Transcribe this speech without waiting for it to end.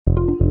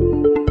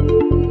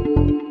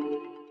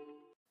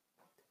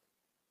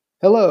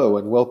Hello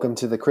and welcome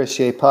to the Chris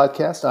Ye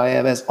podcast. I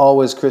am, as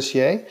always, Chris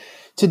Ye.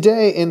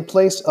 Today, in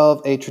place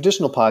of a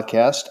traditional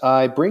podcast,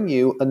 I bring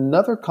you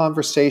another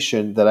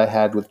conversation that I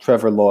had with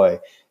Trevor Loy.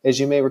 As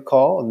you may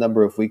recall, a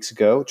number of weeks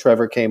ago,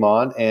 Trevor came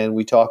on and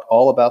we talked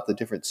all about the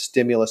different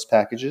stimulus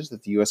packages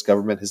that the U.S.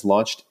 government has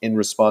launched in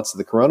response to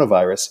the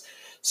coronavirus.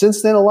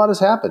 Since then, a lot has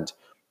happened.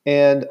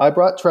 And I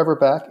brought Trevor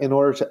back in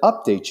order to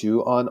update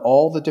you on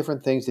all the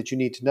different things that you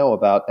need to know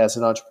about as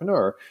an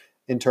entrepreneur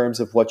in terms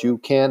of what you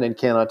can and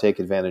cannot take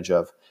advantage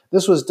of.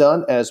 This was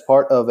done as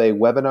part of a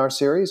webinar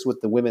series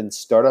with the Women's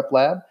Startup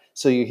Lab.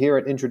 So you hear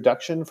an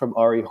introduction from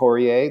Ari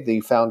Horie,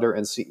 the founder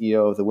and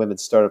CEO of the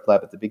Women's Startup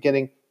Lab at the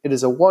beginning. It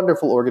is a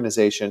wonderful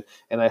organization,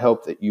 and I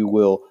hope that you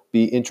will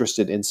be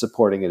interested in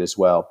supporting it as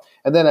well.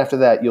 And then after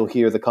that, you'll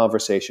hear the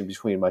conversation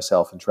between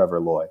myself and Trevor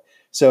Loy.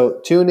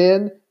 So tune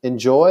in,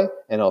 enjoy,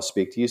 and I'll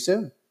speak to you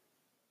soon.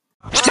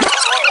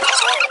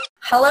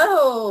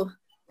 Hello.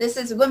 This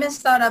is Women's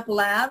Startup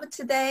Lab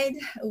today,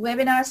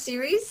 webinar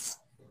series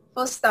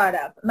for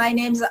startup. My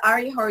name is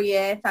Ari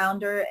Horie,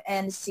 founder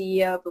and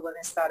CEO of the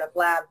Women's Startup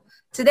Lab.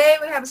 Today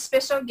we have a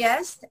special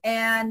guest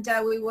and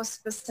we will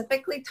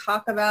specifically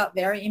talk about a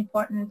very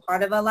important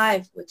part of our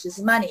life, which is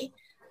money.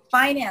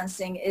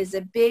 Financing is a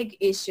big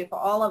issue for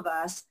all of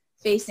us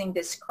facing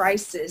this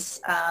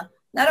crisis,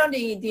 not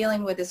only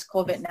dealing with this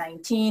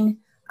COVID-19,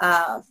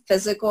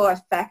 physical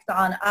effect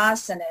on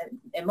us and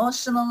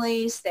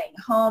emotionally, staying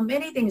home,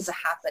 many things are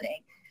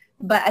happening.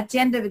 But at the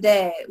end of the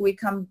day, we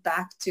come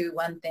back to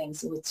one thing,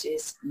 which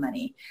is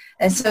money.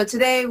 And so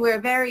today we're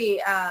very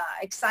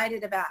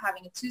excited about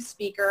having a two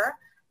speaker.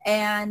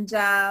 And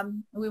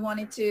we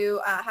wanted to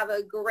have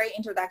a great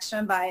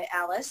introduction by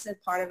Alice as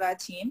part of our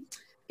team.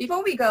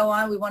 Before we go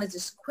on, we want to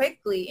just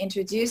quickly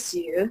introduce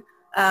you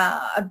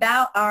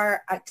about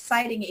our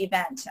exciting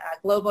event,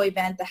 a global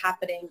event that's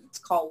happening. It's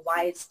called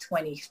WISE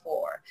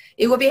 24.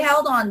 It will be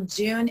held on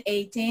June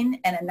 18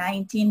 and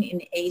 19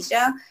 in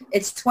Asia.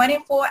 It's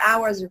 24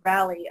 hours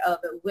rally of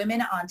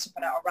women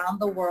entrepreneurs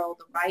around the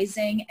world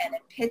rising and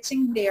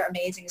pitching their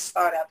amazing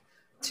startup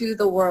to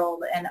the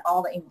world and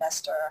all the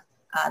investors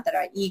that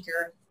are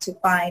eager to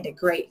find a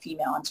great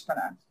female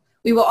entrepreneur.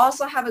 We will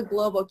also have a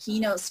global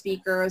keynote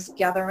speakers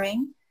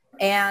gathering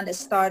and a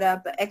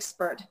startup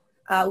expert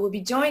will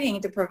be joining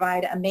to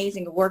provide an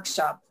amazing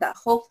workshop that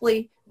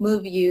hopefully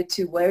move you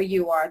to where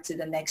you are to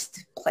the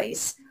next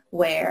place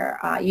where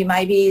you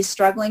might be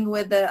struggling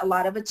with a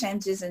lot of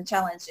changes and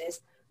challenges,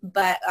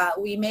 but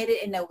we made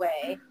it in a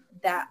way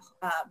that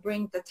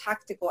bring the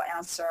tactical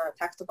answer,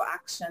 tactical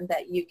action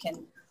that you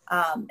can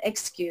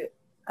execute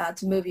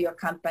to move your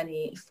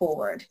company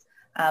forward.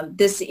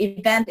 This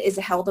event is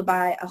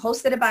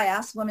hosted by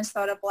us, Women's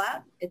Startup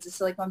Lab. It's a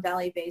Silicon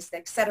Valley-based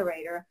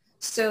accelerator.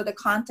 So the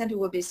content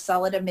will be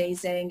solid,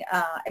 amazing,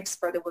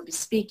 expert will be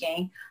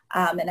speaking,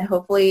 and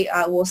hopefully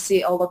we'll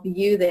see all of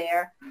you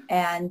there.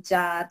 And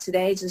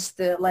today, just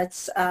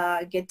let's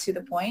get to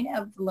the point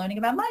of learning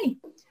about money.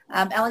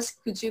 Alice,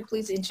 could you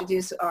please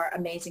introduce our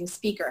amazing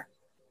speaker?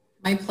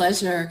 My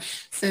pleasure.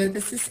 So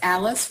this is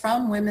Alice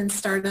from Women's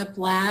Startup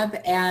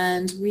Lab,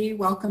 and we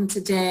welcome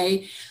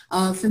today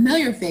a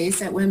familiar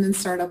face at Women's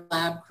Startup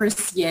Lab,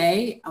 Chris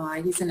Ye.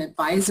 He's an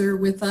advisor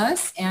with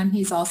us, and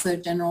he's also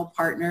general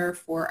partner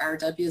for our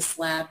WS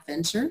Lab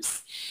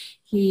Ventures.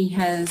 He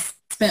has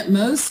spent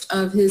most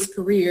of his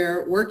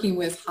career working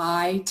with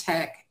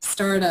high-tech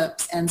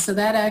startups, and so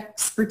that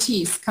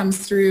expertise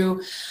comes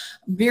through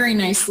very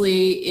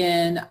nicely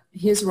in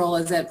his role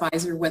as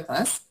advisor with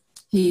us.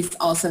 He's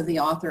also the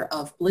author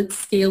of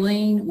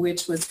Blitzscaling,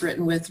 which was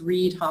written with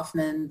Reid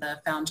Hoffman, the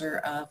founder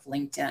of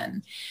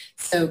LinkedIn.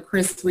 So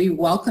Chris, we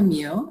welcome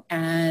you.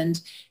 And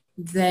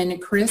then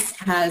Chris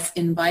has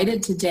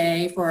invited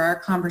today for our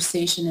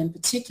conversation in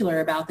particular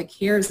about the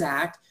CARES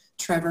Act,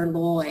 Trevor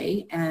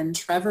Loy. And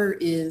Trevor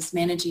is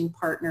managing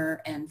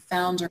partner and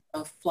founder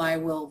of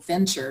Flywheel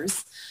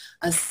Ventures,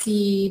 a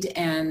seed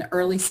and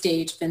early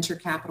stage venture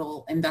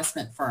capital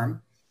investment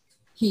firm.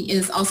 He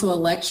is also a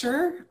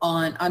lecturer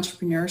on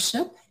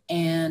entrepreneurship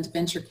and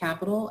venture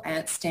capital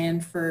at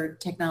Stanford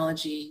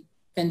Technology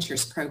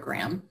Ventures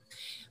program.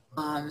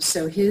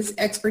 So his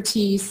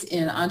expertise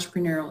in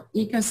entrepreneurial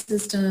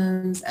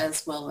ecosystems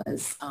as well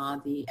as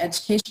the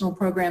educational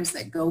programs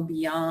that go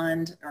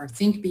beyond or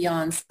think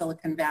beyond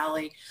Silicon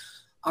Valley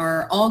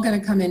are all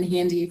going to come in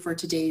handy for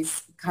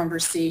today's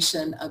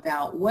conversation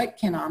about what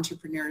can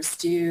entrepreneurs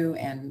do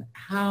and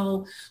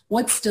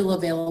what's still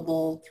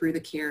available through the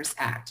CARES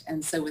Act.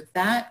 And so with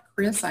that,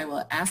 Chris, I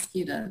will ask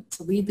you to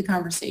lead the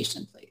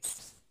conversation,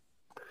 please.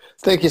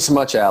 Thank you so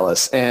much,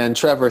 Alice. And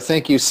Trevor,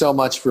 thank you so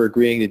much for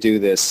agreeing to do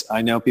this.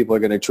 I know people are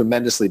going to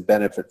tremendously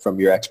benefit from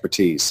your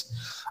expertise.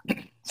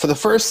 So the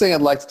first thing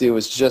I'd like to do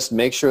is just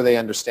make sure they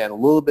understand a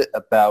little bit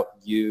about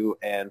you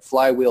and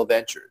Flywheel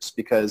Ventures,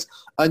 because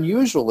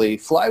unusually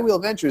Flywheel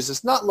Ventures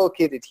is not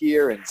located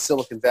here in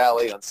Silicon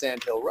Valley on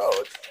Sand Hill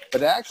Road,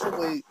 but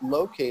actually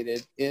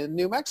located in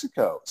New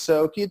Mexico.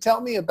 So can you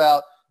tell me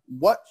about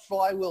what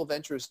Flywheel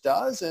Ventures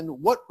does and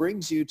what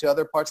brings you to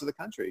other parts of the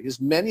country. Because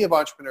many of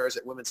entrepreneurs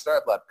at Women's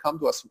Startup Lab come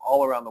to us from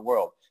all around the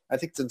world. I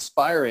think it's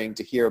inspiring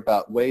to hear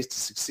about ways to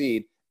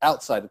succeed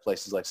outside of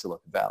places like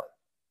Silicon Valley.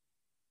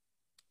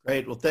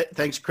 Great. Well,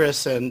 thanks,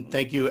 Chris, and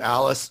thank you,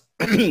 Alice,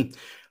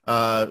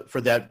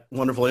 for that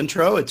wonderful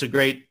intro. It's a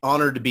great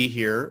honor to be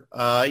here.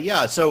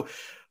 So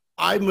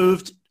I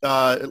moved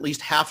at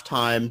least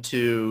half-time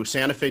to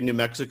Santa Fe, New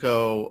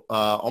Mexico,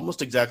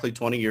 almost exactly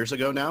 20 years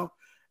ago now,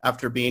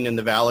 after being in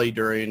the Valley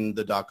during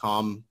the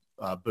dot-com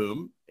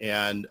boom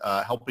and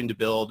helping to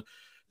build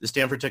the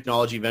Stanford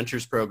Technology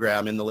Ventures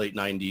program in the late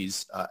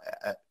 90s,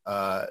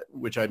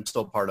 which I'm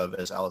still part of,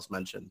 as Alice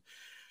mentioned.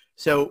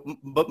 So,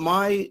 but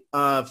my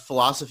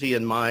philosophy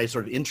and my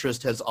sort of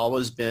interest has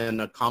always been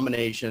a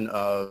combination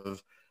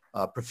of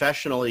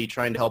professionally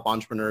trying to help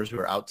entrepreneurs who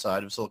are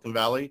outside of Silicon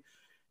Valley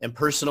and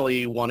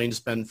personally wanting to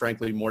spend,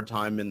 frankly, more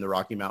time in the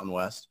Rocky Mountain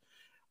West.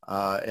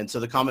 And so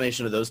the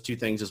combination of those two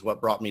things is what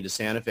brought me to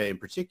Santa Fe in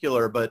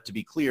particular. But to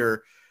be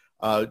clear,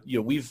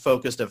 we've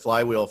focused at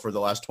Flywheel for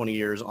the last 20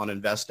 years on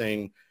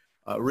investing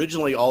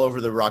originally all over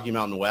the Rocky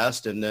Mountain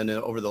West, and then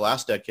over the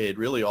last decade,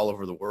 really all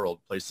over the world,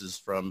 places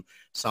from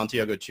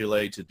Santiago,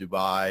 Chile to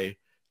Dubai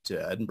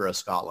to Edinburgh,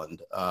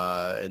 Scotland,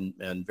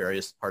 and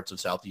various parts of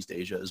Southeast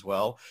Asia as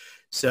well.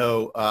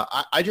 So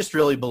I just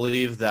really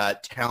believe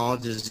that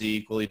talent is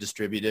equally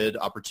distributed.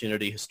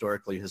 Opportunity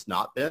historically has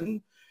not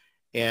been.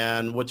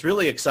 And what's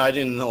really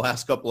exciting in the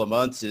last couple of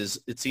months is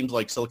it seems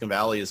like Silicon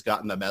Valley has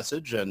gotten the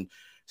message, and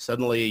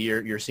suddenly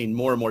you're seeing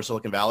more and more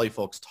Silicon Valley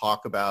folks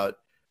talk about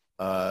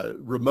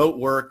remote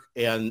work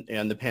and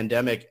the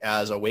pandemic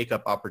as a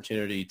wake-up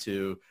opportunity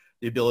to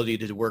the ability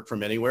to work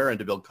from anywhere and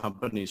to build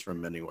companies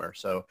from anywhere.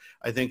 So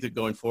I think that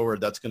going forward,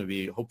 that's going to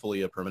be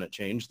hopefully a permanent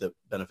change that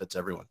benefits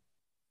everyone.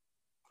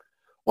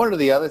 One of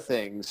the other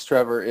things,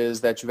 Trevor, is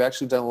that you've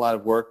actually done a lot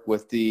of work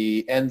with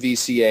the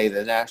NVCA,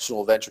 the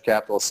National Venture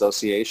Capital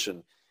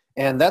Association.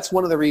 And that's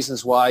one of the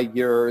reasons why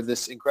you're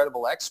this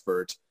incredible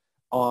expert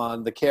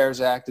on the CARES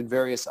Act and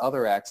various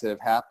other acts that have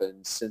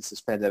happened since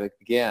this pandemic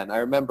began. I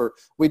remember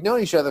we'd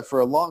known each other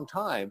for a long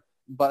time,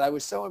 but I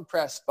was so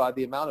impressed by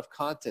the amount of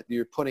content that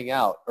you're putting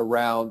out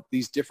around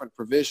these different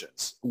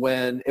provisions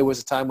when it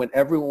was a time when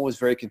everyone was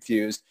very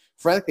confused.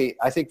 Frankly,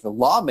 I think the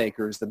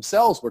lawmakers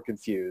themselves were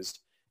confused.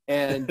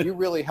 And you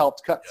really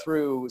helped cut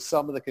through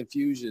some of the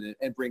confusion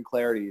and bring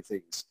clarity to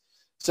things.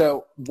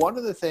 So one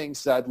of the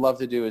things that I'd love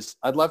to do is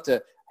I'd love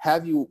to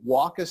have you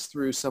walk us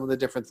through some of the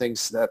different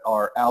things that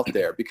are out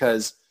there,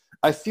 because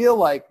I feel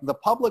like the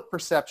public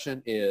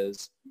perception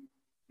is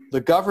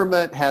the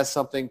government has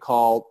something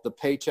called the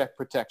Paycheck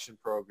Protection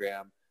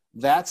Program.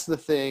 That's the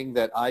thing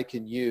that I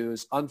can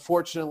use.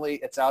 Unfortunately,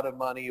 it's out of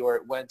money, or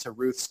it went to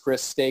Ruth's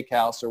Chris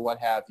Steakhouse or what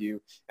have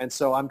you. And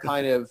so I'm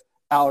kind of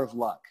out of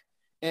luck.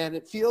 And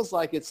it feels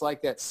like it's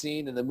like that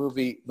scene in the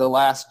movie The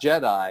Last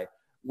Jedi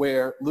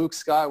where Luke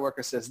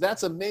Skywalker says,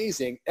 "That's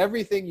amazing.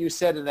 Everything you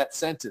said in that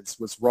sentence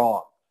was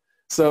wrong."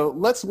 So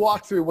let's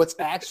walk through what's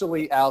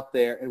actually out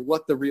there and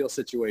what the real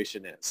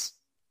situation is.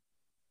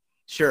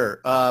 Sure.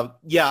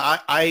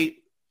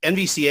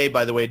 NVCA,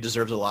 by the way,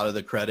 deserves a lot of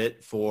the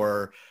credit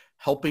for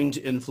helping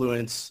to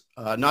influence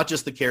not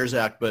just the CARES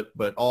Act,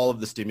 but all of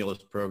the stimulus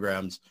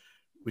programs,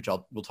 which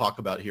we'll talk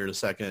about here in a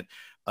second,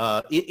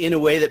 in a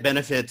way that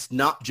benefits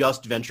not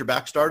just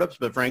venture-backed startups,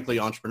 but frankly,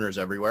 entrepreneurs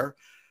everywhere.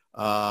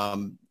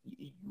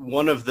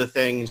 One of the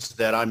things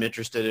that I'm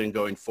interested in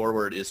going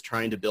forward is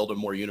trying to build a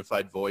more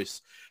unified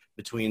voice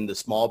between the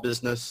small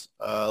business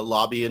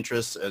lobby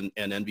interests and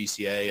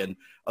NVCA and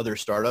other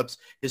startups.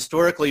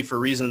 Historically, for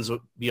reasons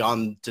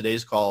beyond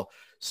today's call,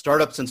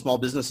 startups and small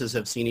businesses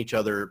have seen each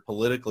other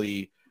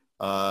politically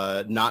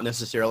not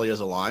necessarily as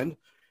aligned.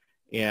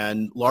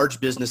 And large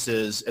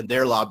businesses and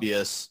their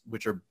lobbyists,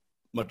 which are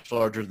much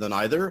larger than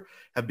either,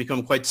 have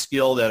become quite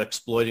skilled at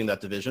exploiting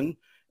that division.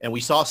 And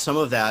we saw some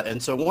of that.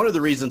 And so one of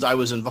the reasons I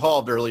was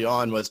involved early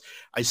on was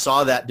I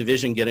saw that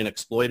division getting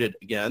exploited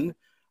again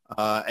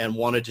and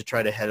wanted to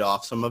try to head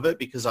off some of it,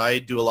 because I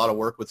do a lot of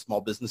work with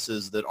small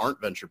businesses that aren't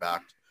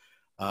venture-backed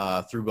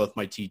through both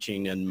my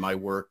teaching and my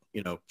work,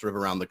 sort of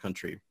around the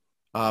country.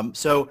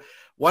 So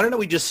why don't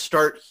we just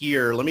start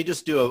here? Let me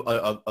just do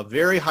a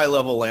very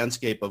high-level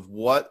landscape of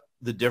what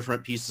the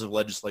different pieces of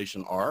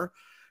legislation are,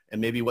 and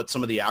maybe what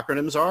some of the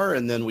acronyms are,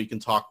 and then we can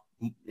talk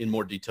in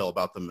more detail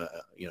about them,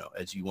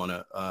 as you want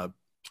to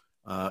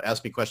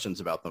ask me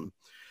questions about them.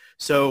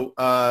 So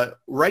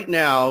right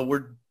now,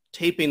 we're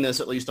taping this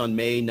at least on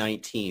May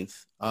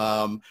 19th.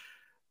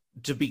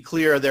 To be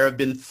clear, there have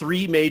been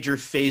 3 major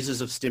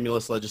phases of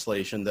stimulus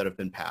legislation that have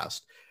been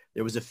passed.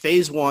 There was a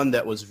phase 1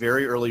 that was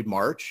very early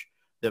March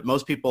that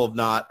most people have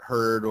not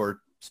heard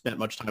or spent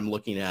much time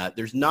looking at.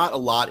 There's not a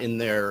lot in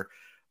there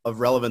of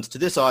relevance to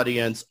this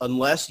audience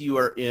unless you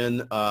are in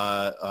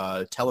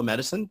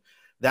telemedicine.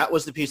 That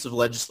was the piece of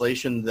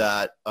legislation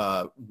that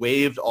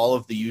waived all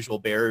of the usual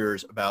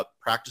barriers about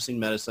practicing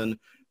medicine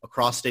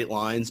across state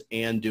lines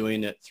and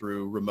doing it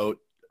through remote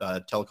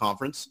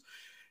teleconference.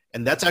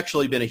 And that's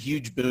actually been a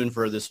huge boon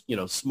for this,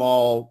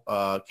 small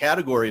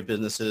category of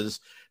businesses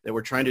that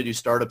we're trying to do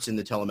startups in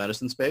the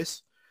telemedicine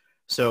space.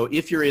 So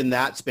if you're in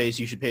that space,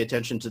 you should pay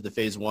attention to the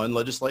phase 1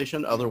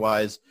 legislation.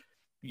 Otherwise,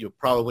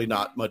 probably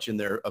not much in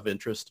there of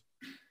interest.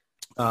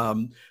 A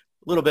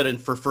little bit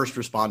for first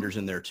responders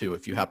in there too,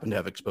 if you happen to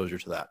have exposure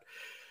to that.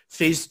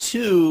 Phase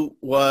 2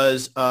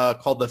 was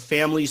called the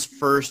Families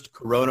First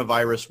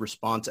Coronavirus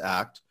Response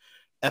Act,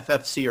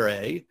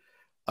 FFCRA.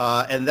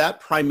 And that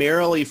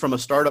primarily from a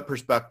startup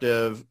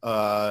perspective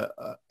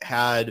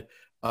had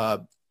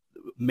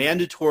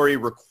mandatory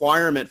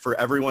requirement for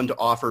everyone to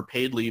offer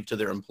paid leave to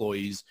their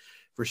employees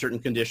for certain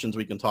conditions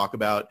we can talk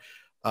about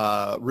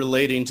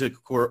relating to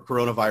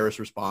coronavirus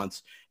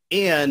response,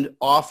 and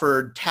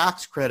offered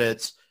tax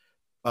credits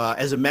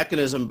as a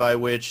mechanism by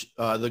which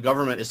the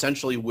government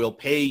essentially will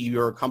pay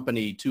your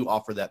company to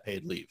offer that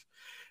paid leave.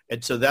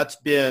 And so that's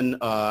been,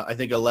 I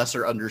think, a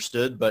lesser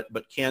understood, but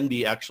can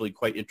be actually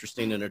quite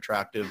interesting and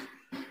attractive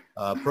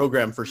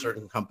program for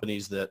certain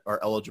companies that are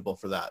eligible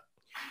for that.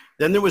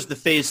 Then there was the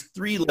phase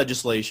 3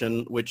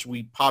 legislation, which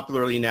we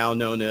popularly now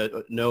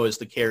know as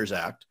the CARES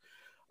Act.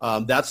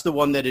 That's the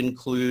one that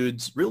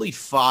includes really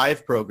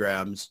 5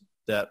 programs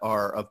that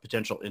are of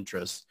potential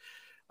interest.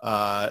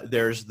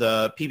 There's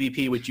the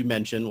PPP, which you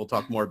mentioned, we'll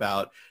talk more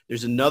about.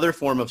 There's another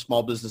form of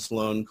small business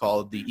loan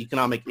called the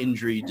Economic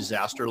Injury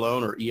Disaster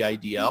Loan, or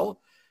EIDL.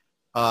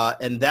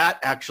 And that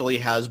actually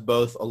has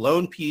both a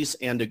loan piece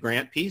and a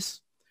grant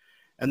piece.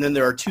 And then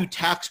there are 2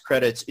 tax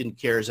credits in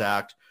CARES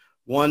Act.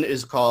 One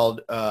is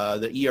called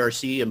the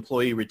ERC,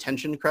 Employee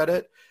Retention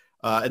Credit.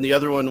 And the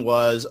other one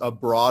was a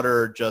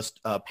broader just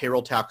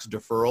payroll tax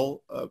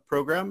deferral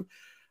program.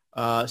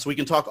 So we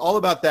can talk all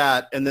about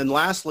that. And then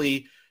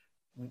lastly,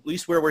 at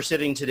least where we're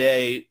sitting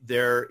today,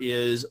 there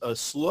is a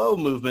slow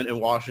movement in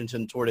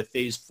Washington toward a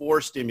phase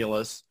 4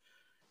 stimulus.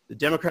 The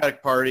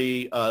Democratic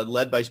Party,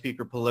 led by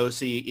Speaker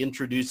Pelosi,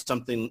 introduced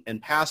something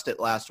and passed it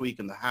last week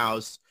in the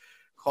House.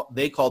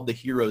 They called the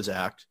HEROES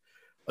Act.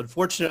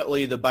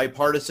 Unfortunately, the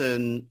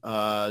bipartisan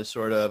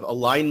sort of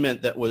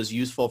alignment that was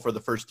useful for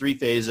the first 3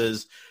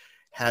 phases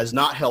has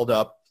not held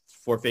up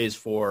for phase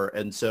 4.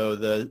 And so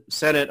the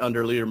Senate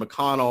under Leader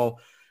McConnell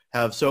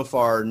have so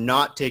far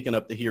not taken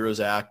up the HEROES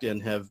Act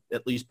and have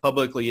at least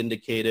publicly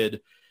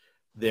indicated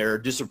their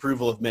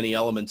disapproval of many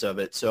elements of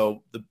it.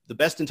 So the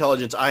best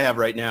intelligence I have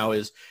right now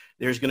is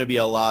there's going to be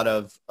a lot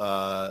of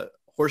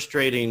horse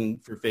trading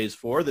for phase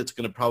 4 that's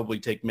going to probably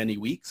take many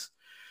weeks.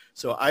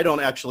 So I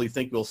don't actually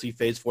think we'll see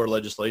phase 4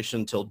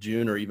 legislation until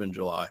June or even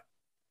July.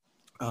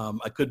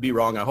 I could be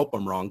wrong. I hope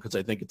I'm wrong because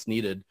I think it's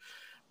needed.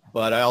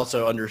 But I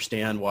also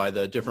understand why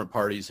the different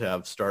parties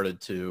have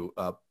started to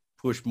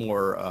push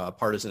more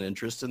partisan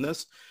interest in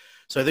this.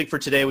 So I think for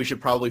today, we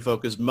should probably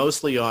focus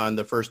mostly on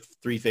the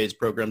first 3 phase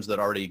programs that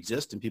already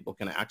exist and people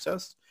can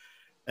access.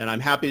 And I'm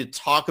happy to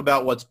talk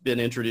about what's been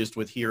introduced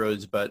with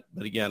HEROES, but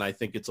again, I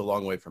think it's a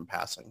long way from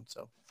passing.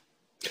 So.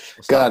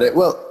 Got it.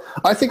 Well,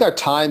 I think our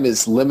time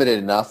is limited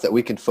enough that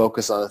we can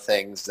focus on the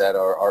things that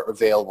are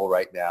available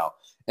right now.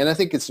 And I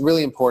think it's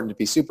really important to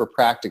be super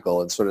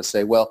practical and sort of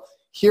say, well,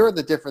 here are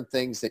the different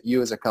things that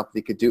you as a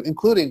company could do,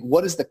 including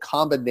what is the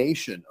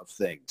combination of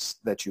things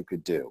that you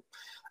could do.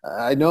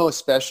 I know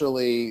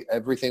especially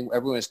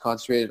everyone is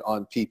concentrated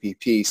on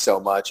PPP so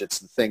much. It's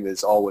the thing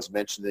that's always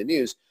mentioned in the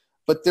news.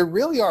 But there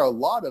really are a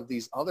lot of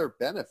these other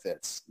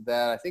benefits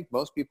that I think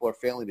most people are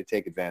failing to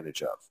take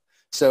advantage of.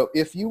 So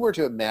if you were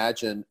to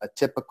imagine a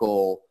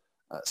typical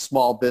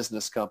small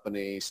business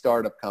company,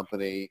 startup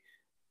company,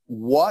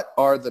 what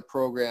are the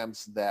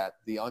programs that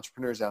the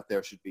entrepreneurs out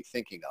there should be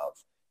thinking of?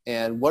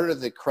 And what are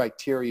the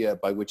criteria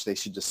by which they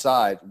should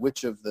decide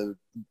which of the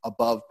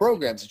above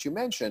programs that you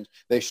mentioned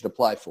they should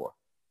apply for?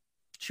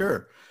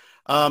 Sure.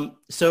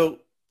 So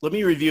let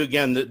me review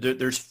again.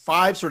 There's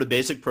 5 sort of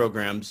basic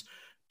programs,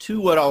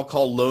 2 what I'll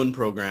call loan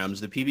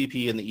programs, the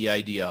PPP and the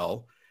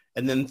EIDL,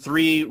 and then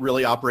 3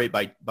 really operate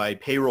by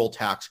payroll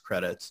tax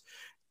credits.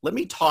 Let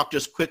me talk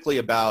just quickly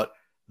about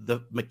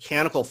the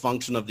mechanical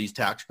function of these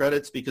tax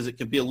credits because it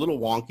can be a little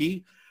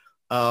wonky.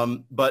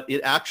 But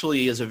it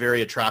actually is a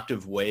very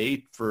attractive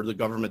way for the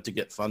government to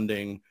get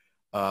funding,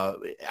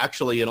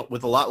 actually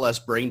with a lot less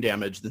brain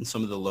damage than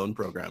some of the loan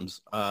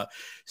programs.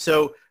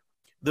 So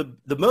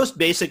the most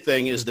basic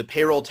thing is the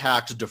payroll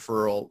tax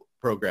deferral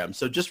program.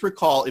 So just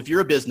recall, if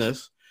you're a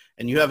business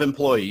and you have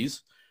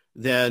employees,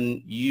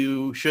 then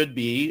you should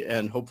be,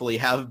 and hopefully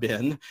have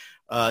been,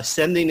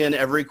 sending in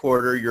every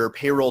quarter your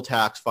payroll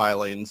tax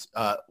filings.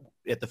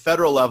 At the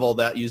federal level,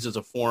 that uses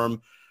a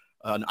form,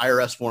 an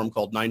IRS form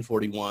called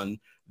 941.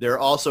 There are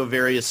also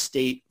various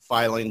state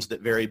filings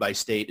that vary by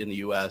state in the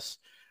U.S.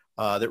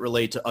 That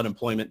relate to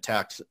unemployment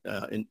tax,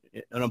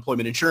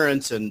 unemployment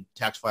insurance and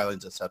tax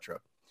filings, et cetera.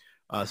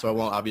 So I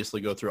won't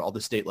obviously go through all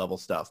the state level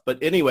stuff. But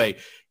anyway,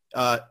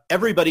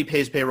 everybody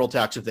pays payroll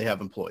tax if they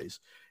have employees.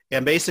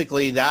 And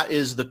basically that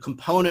is the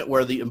component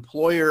where the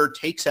employer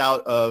takes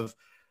out of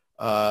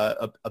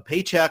a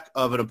paycheck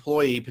of an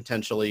employee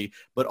potentially,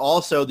 but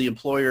also the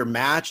employer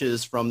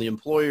matches from the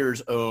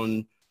employer's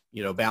own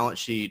balance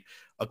sheet,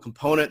 a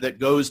component that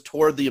goes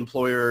toward the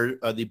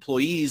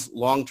employee's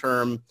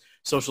long-term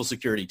Social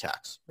Security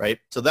tax, right?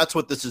 So that's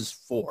what this is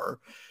for.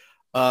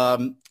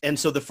 And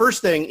so the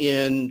first thing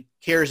in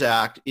CARES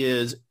Act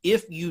is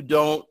if you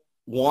don't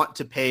want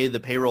to pay the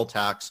payroll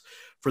tax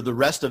for the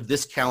rest of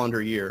this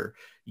calendar year,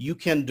 you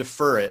can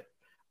defer it.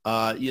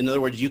 In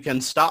other words, you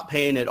can stop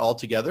paying it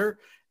altogether,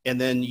 and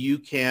then you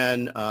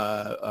can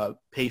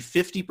pay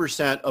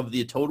 50% of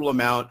the total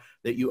amount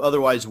that you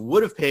otherwise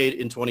would have paid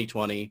in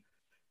 2020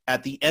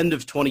 at the end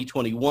of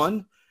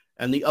 2021,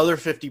 and the other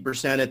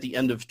 50% at the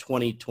end of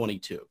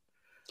 2022.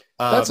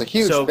 That's a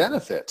huge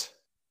benefit.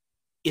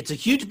 It's a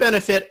huge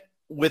benefit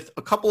with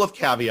a couple of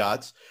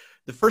caveats.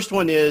 The first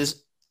one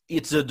is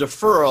it's a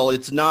deferral.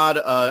 It's not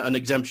an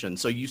exemption.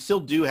 So you still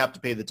do have to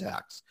pay the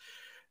tax.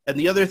 And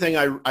the other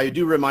thing I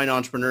do remind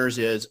entrepreneurs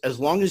is as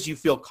long as you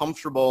feel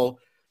comfortable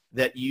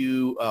that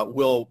you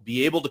will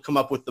be able to come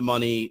up with the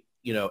money,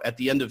 at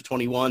the end of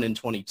 21 and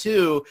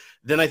 22,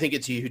 then I think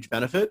it's a huge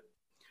benefit.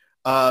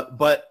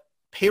 But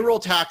payroll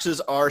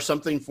taxes are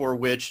something for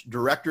which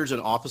directors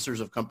and officers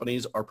of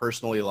companies are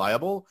personally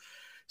liable.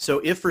 So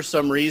if for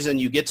some reason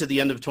you get to the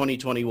end of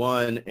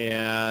 2021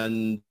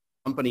 and the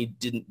company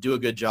didn't do a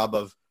good job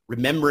of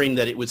remembering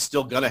that it was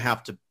still going to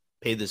have to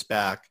pay this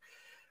back,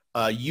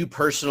 you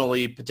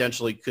personally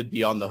potentially could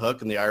be on the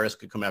hook and the IRS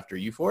could come after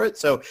you for it.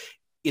 So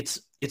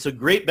it's a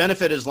great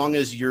benefit as long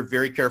as you're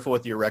very careful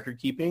with your record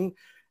keeping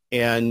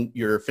and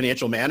your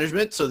financial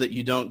management so that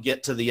you don't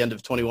get to the end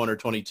of 21 or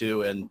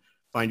 22 and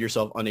find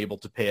yourself unable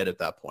to pay it at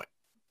that point.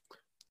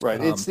 Right.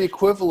 It's the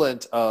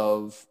equivalent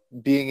of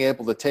being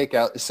able to take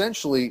out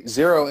essentially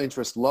zero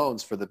interest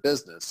loans for the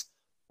business,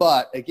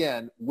 but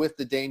again, with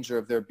the danger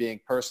of there being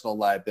personal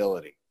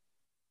liability.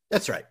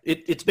 That's right.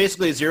 It's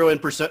basically a zero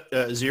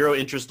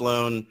interest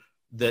loan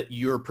that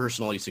you're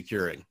personally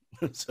securing,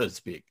 so to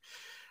speak.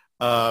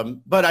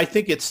 But I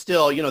think it's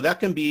still, that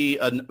can be,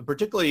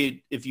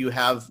 particularly if you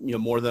have,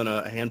 more than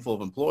a handful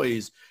of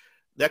employees,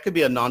 that could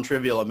be a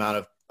non-trivial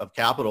amount of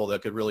capital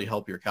that could really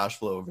help your cash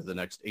flow over the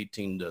next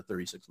 18 to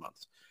 36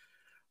 months.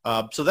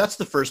 So that's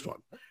the first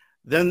one.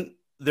 Then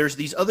there's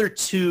these other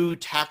two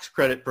tax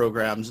credit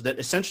programs that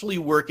essentially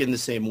work in the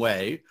same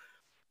way,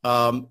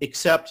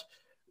 except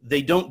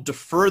they don't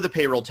defer the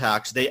payroll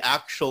tax. They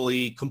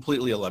actually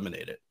completely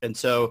eliminate it. And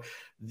so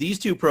these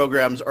two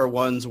programs are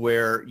ones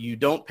where you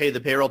don't pay the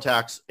payroll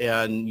tax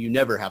and you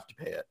never have to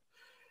pay it.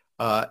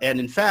 And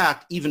in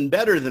fact, even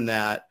better than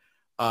that,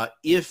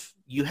 if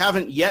you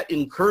haven't yet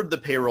incurred the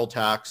payroll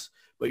tax,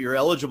 but you're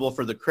eligible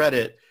for the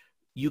credit,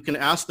 you can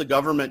ask the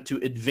government to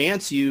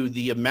advance you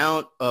the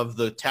amount of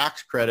the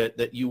tax credit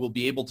that you will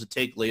be able to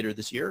take later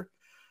this year,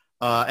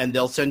 and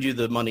they'll send you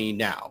the money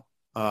now.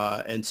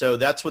 And so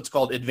that's what's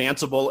called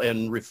advanceable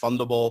and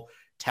refundable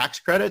tax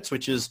credits,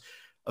 which is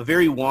a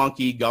very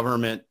wonky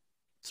government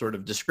sort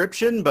of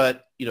description,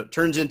 but it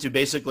turns into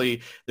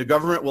basically the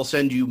government will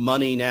send you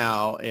money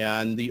now,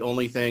 and the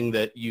only thing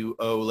that you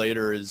owe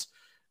later is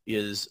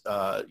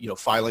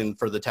filing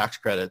for the tax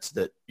credits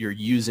that you're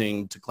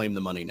using to claim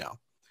the money now.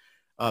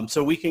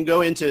 So we can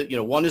go into,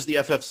 one is the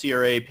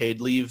FFCRA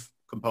paid leave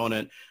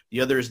component.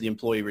 The other is the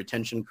employee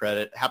retention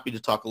credit. Happy to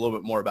talk a little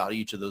bit more about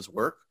each of those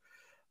work.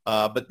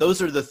 But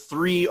those are the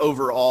three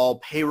overall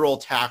payroll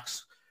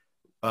tax,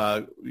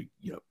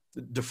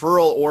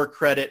 deferral or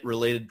credit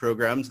related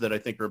programs that I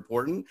think are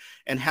important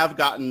and have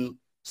gotten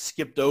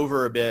skipped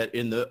over a bit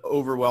in the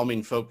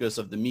overwhelming focus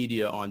of the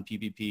media on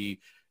PPP,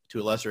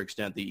 to a lesser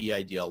extent, the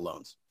EIDL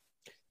loans.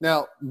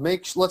 Now,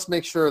 let's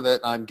make sure that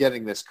I'm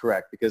getting this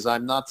correct because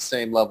I'm not the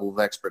same level of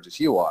expert as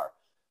you are.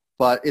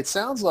 But it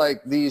sounds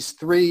like these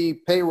three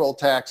payroll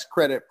tax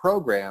credit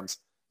programs,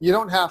 you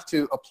don't have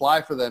to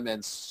apply for them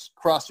and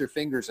cross your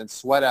fingers and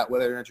sweat out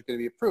whether or not you're going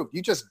to be approved.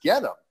 You just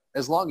get them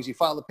as long as you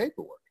file the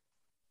paperwork.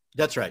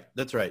 That's right.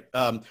 That's right.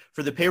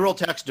 For the payroll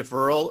tax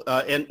deferral,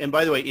 and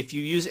by the way, if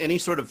you use any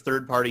sort of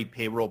third-party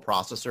payroll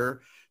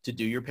processor to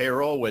do your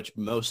payroll, which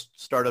most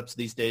startups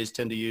these days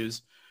tend to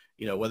use,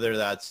 whether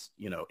that's,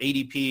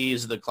 ADP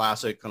is the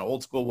classic kind of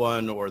old school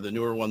one, or the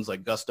newer ones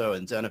like Gusto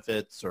and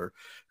Zenefits or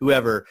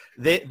whoever,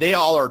 they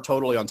all are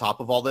totally on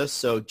top of all this.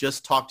 So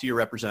just talk to your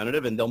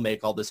representative and they'll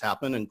make all this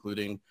happen,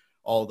 including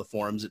all of the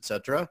forms, et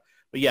cetera.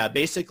 But yeah,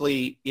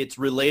 basically it's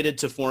related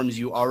to forms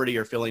you already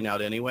are filling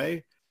out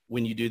anyway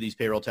when you do these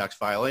payroll tax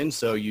filings.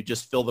 So you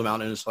just fill them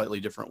out in a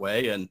slightly different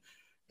way and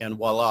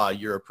voila,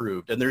 you're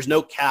approved. And there's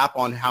no cap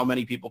on how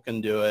many people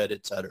can do it,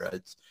 et cetera.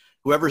 It's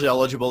whoever's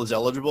eligible is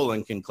eligible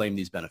and can claim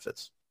these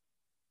benefits.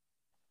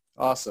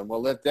 Awesome.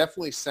 Well, that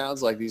definitely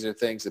sounds like these are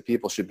things that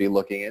people should be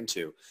looking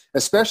into,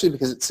 especially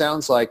because it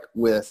sounds like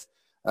with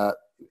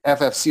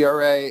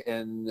FFCRA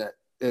and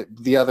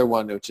the other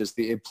one, which is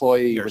the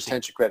Employee ERC.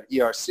 Retention Credit,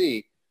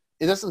 ERC,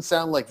 it doesn't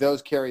sound like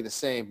those carry the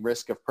same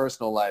risk of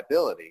personal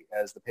liability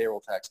as the payroll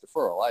tax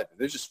deferral either.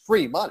 They're just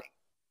free money.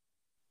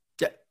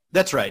 Yeah,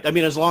 that's right. I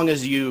mean, as long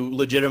as you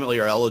legitimately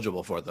are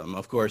eligible for them,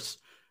 of course,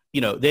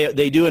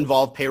 they do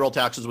involve payroll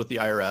taxes with the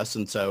IRS.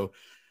 And so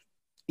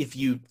if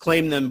you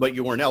claim them but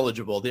you weren't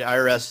eligible, the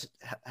IRS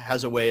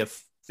has a way of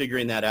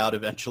figuring that out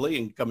eventually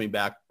and coming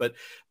back. But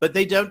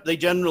they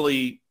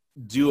generally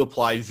do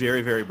apply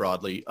very, very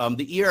broadly.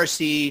 The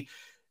ERC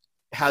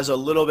has a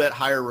little bit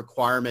higher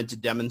requirement to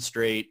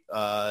demonstrate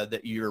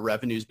that your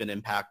revenue's been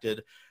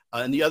impacted.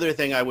 And the other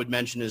thing I would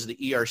mention is the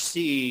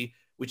ERC,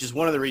 which is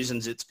one of the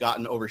reasons it's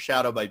gotten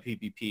overshadowed by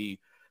PPP.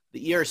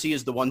 The ERC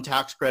is the one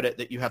tax credit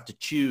that you have to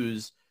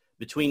choose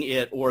between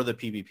it or the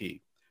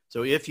PPP.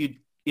 So if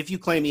you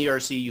claim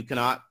ERC, you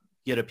cannot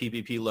get a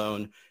PPP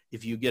loan.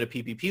 If you get a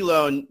PPP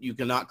loan, you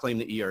cannot claim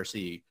the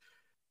ERC.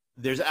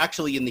 There's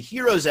actually in the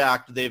HEROES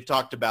Act, they've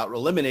talked about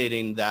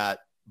eliminating that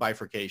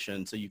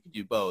bifurcation so you can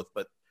do both.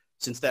 But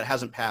since that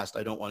hasn't passed,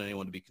 I don't want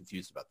anyone to be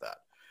confused about that.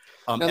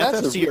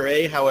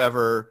 FFCRA,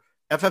 however,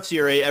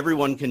 FFCRA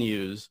everyone can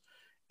use,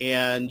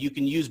 and you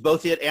can use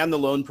both it and the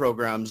loan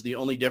programs. The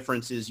only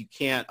difference is you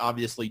can't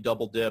obviously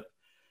double dip.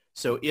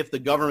 So if the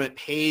government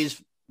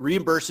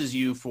reimburses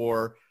you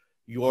for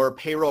your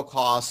payroll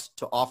costs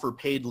to offer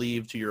paid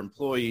leave to your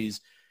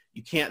employees,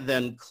 you can't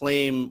then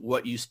claim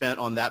what you spent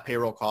on that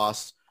payroll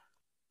costs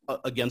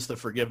against the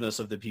forgiveness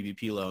of the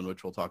PPP loan,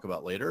 which we'll talk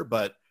about later.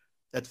 But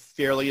that's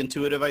fairly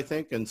intuitive, I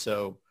think. And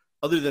so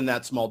other than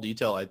that small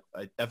detail,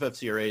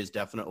 FFCRA is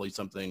definitely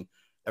something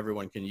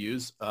everyone can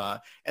use.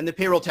 And the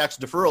payroll tax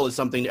deferral is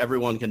something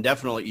everyone can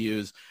definitely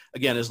use,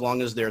 again, as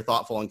long as they're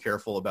thoughtful and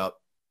careful about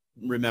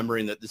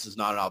remembering that this is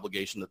not an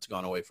obligation that's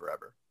gone away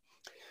forever.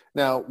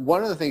 Now,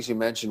 one of the things you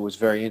mentioned was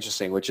very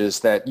interesting, which is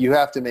that you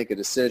have to make a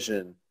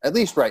decision, at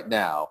least right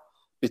now,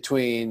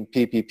 between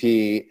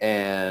PPP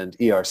and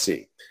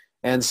ERC.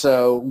 And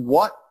so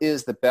what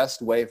is the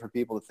best way for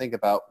people to think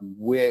about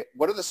what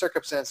are the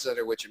circumstances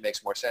under which it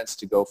makes more sense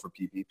to go for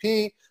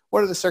PPP?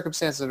 What are the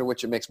circumstances under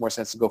which it makes more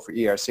sense to go for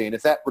ERC? And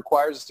if that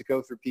requires us to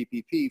go through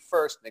PPP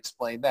first and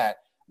explain that,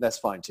 that's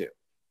fine too.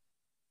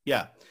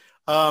 Yeah.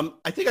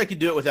 I think I could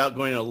do it without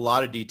going into a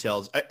lot of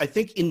details. I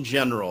think in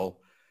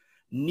general,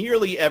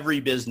 nearly every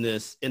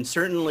business, and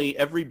certainly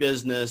every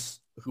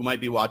business who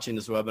might be watching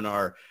this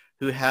webinar,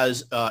 who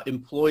has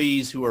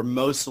employees who are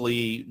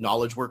mostly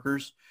knowledge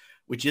workers,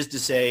 which is to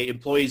say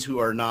employees who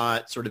are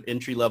not sort of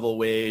entry-level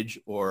wage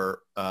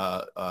or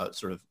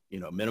sort of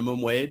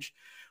minimum wage,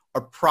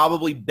 are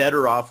probably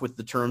better off with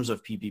the terms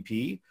of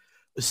PPP,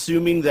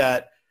 assuming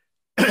that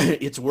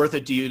it's worth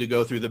it to you to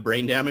go through the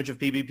brain damage of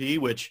PPP,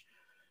 which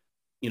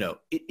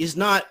it is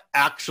not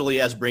actually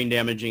as brain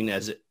damaging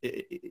as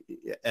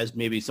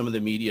maybe some of the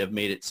media have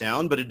made it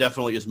sound, but it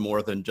definitely is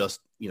more than just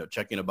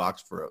checking a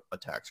box for a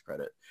tax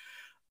credit.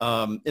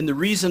 And the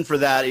reason for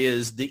that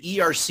is the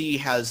ERC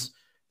has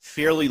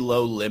fairly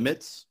low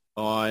limits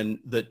on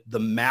the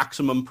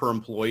maximum per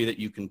employee that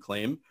you can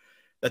claim.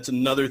 That's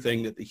another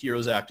thing that the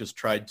HEROES Act has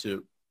tried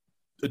to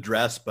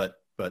address,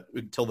 but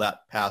until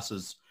that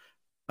passes,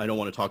 I don't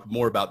want to talk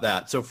more about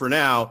that. So for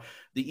now,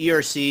 the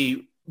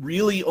ERC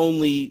really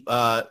only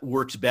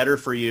works better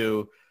for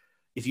you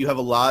if you have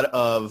a lot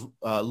of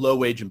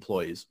low-wage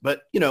employees.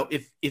 But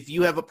if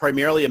you have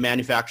primarily a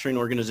manufacturing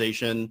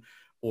organization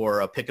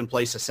or a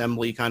pick-and-place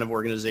assembly kind of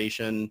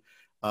organization,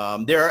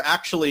 there are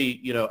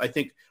actually, I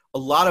think a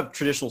lot of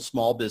traditional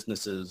small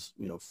businesses,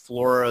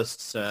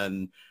 florists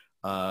and,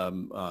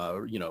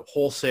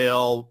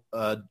 wholesale,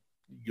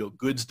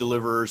 goods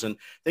deliverers and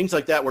things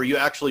like that, where you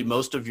actually,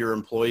 most of your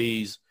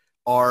employees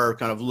are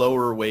kind of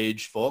lower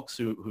wage folks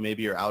who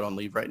maybe are out on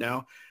leave right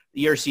now.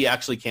 The ERC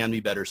actually can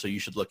be better, so you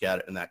should look at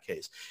it in that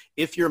case.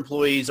 If your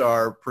employees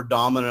are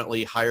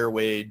predominantly higher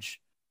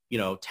wage,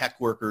 tech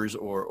workers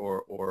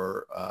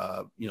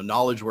or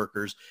knowledge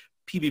workers,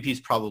 PPP is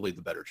probably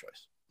the better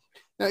choice.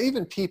 Now,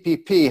 even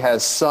PPP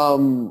has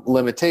some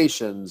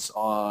limitations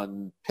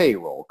on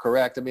payroll,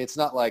 correct? I mean, it's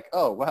not like,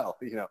 oh, well,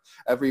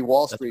 every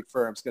Wall Street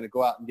firm's going to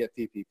go out and get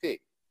PPP.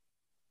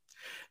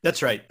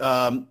 That's right.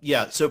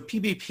 Yeah, so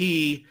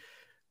PPP,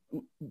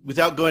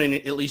 without going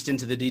at least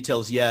into the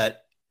details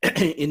yet,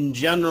 in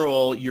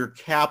general, you're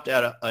capped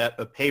at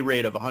a pay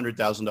rate of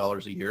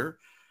 $100,000 a year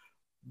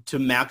to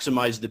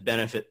maximize the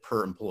benefit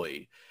per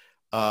employee.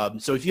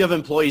 So if you have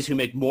employees who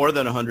make more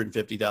than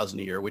 $150,000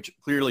 a year, which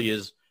clearly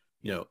is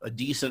a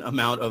decent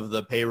amount of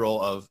the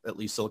payroll of at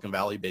least Silicon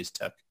Valley-based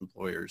tech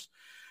employers,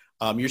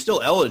 you're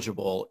still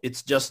eligible.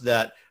 It's just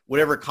that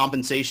whatever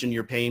compensation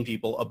you're paying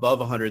people above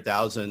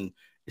 $100,000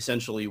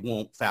 essentially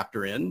won't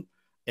factor in,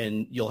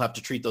 and you'll have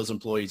to treat those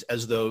employees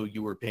as though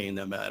you were paying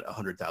them at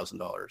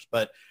 $100,000.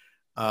 But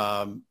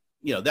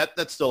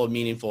that's still a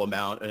meaningful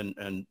amount,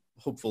 and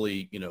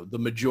hopefully the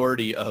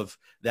majority of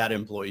that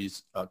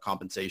employee's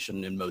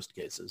compensation in most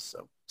cases.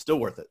 So still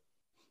worth it.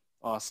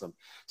 Awesome.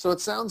 So it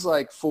sounds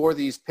like for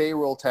these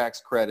payroll tax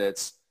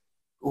credits,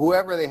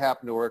 whoever they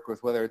happen to work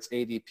with, whether it's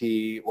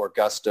ADP or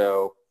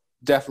Gusto,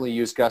 definitely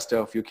use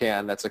Gusto if you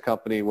can. That's a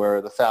company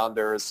where the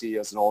founder or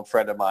CEO is an old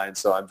friend of mine,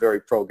 so I'm very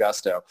pro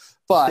Gusto.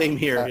 But same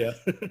here, yeah.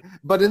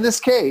 But in this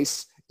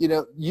case,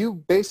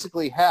 you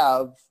basically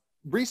have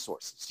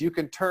resources. You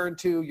can turn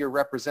to your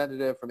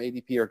representative from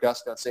ADP or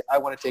Gusto and say, I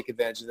want to take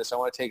advantage of this. I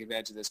want to take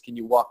advantage of this. Can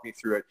you walk me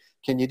through it?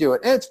 Can you do it?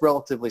 And it's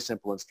relatively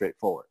simple and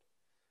straightforward.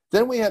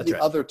 Then we have the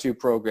other two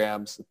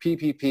programs, the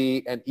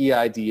PPP and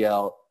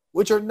EIDL,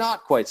 which are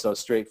not quite so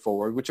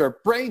straightforward, which are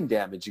brain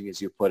damaging,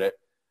 as you put it.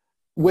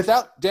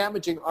 Without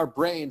damaging our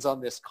brains on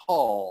this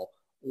call,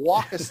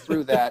 Walk us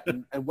through that,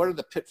 and what are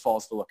the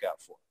pitfalls to look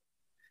out for?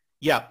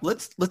 Yeah,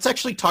 let's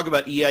actually talk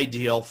about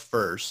EIDL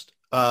first,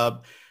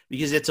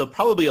 because it's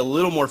probably a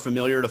little more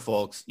familiar to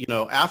folks. You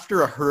know,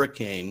 after a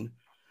hurricane,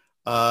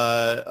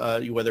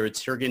 whether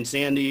it's Hurricane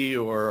Sandy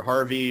or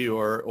Harvey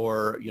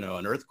or you know,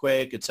 an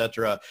earthquake, et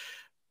cetera,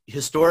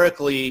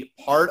 historically,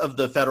 part of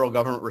the federal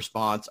government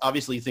response,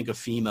 obviously you think of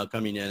FEMA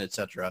coming in, et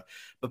cetera,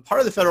 but part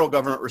of the federal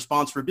government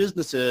response for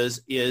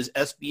businesses is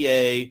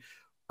SBA.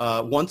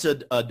 Once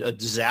a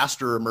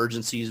disaster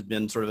emergency has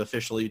been sort of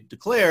officially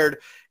declared,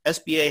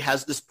 SBA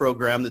has this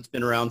program that's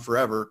been around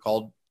forever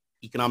called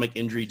Economic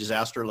Injury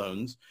Disaster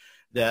Loans,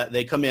 that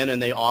they come in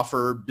and they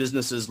offer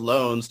businesses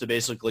loans to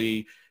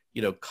basically,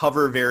 you know,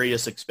 cover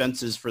various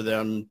expenses for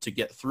them to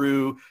get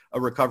through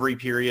a recovery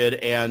period,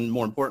 and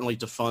more importantly,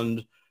 to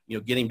fund, you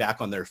know, getting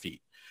back on their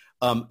feet.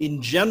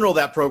 In general,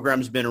 that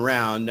program's been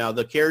around. Now,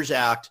 the CARES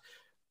Act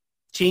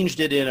changed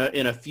it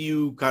in a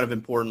few kind of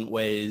important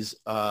ways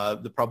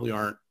that probably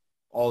aren't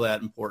all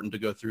that important to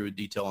go through in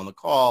detail on the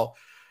call.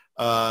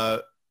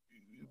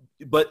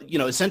 But, you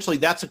know, essentially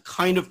that's a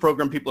kind of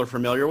program people are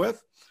familiar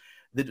with.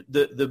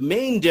 The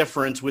main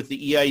difference with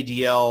the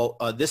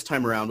EIDL this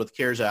time around with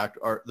CARES Act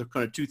are the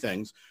kind of two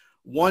things.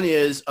 One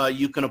is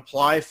you can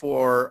apply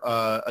for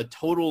a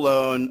total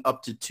loan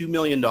up to $2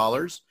 million.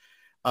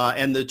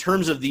 And the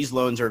terms of these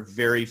loans are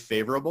very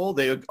favorable.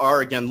 They are,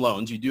 again,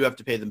 loans. You do have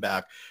to pay them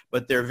back,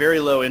 but they're very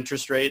low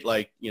interest rate,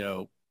 like, you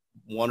know,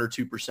 1 or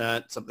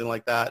 2%, something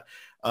like that.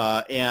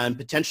 And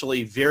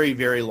potentially very,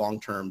 very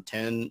long-term,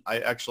 10. I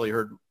actually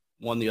heard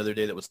one the other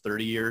day that was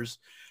 30 years.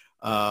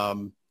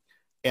 And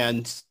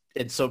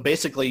so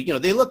basically, you know,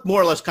 they look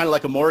more or less kind of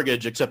like a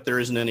mortgage, except there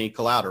isn't any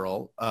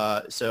collateral.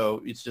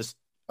 So it's just,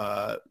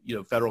 you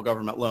know, federal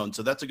government loan.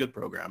 So that's a good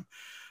program.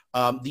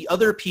 The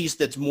other piece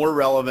that's more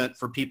relevant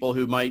for people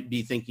who might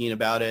be thinking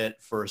about it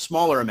for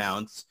smaller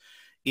amounts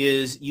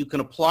is you can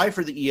apply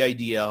for the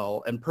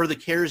EIDL, and per the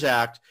CARES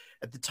Act,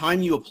 at the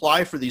time you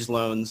apply for these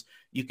loans,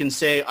 you can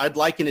say, I'd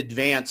like an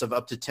advance of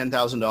up to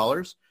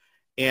 $10,000.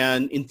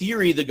 And in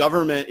theory, the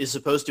government is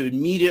supposed to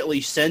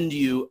immediately send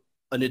you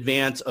an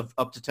advance of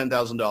up to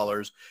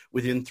 $10,000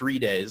 within 3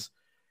 days.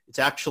 It's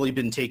actually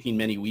been taking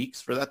many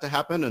weeks for that to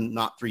happen, and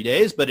not 3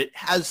 days, but it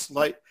has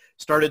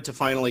started to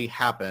finally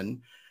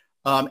happen.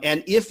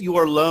 And if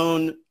your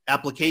loan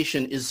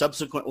application is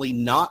subsequently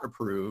not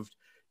approved,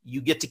 you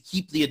get to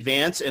keep the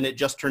advance, and it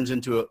just turns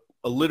into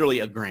literally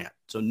a grant.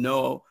 So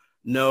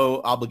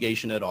no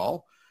obligation at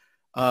all.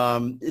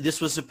 This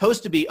was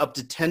supposed to be up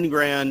to 10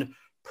 grand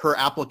per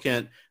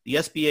applicant. The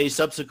SBA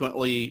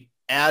subsequently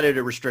added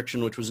a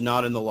restriction, which was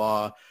not in the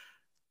law,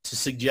 to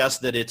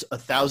suggest that it's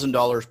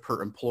 $1,000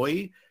 per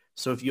employee.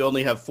 So if you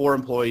only have 4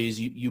 employees,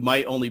 you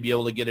might only be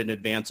able to get an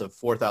advance of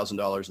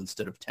 $4,000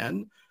 instead of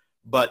 10.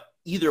 But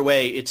either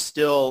way, it's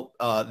still,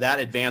 that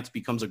advance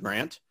becomes a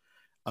grant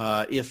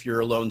if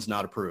your loan's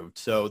not approved.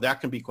 So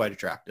that can be quite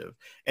attractive.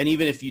 And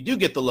even if you do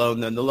get the loan,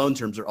 then the loan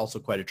terms are also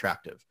quite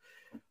attractive.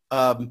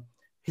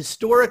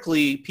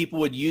 Historically, people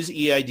would use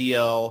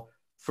EIDL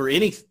for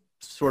any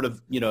sort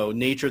of, you know,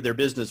 nature of their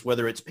business,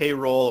 whether it's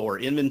payroll or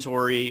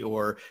inventory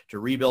or to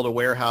rebuild a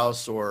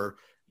warehouse or,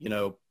 you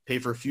know, pay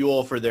for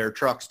fuel for their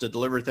trucks to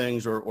deliver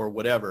things or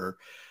whatever.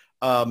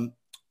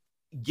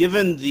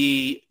 Given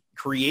the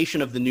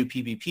creation of the new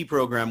PPP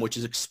program, which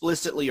is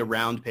explicitly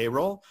around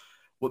payroll,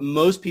 what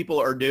most people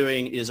are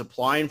doing is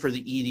applying for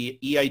the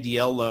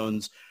EIDL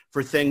loans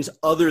for things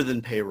other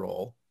than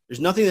payroll.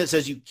 There's nothing that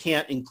says you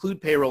can't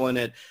include payroll in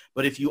it,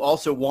 but if you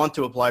also want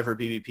to apply for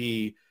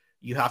PPP,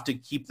 you have to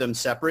keep them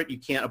separate. You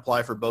can't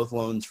apply for both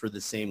loans for the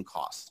same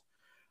cost.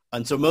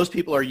 And so most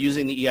people are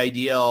using the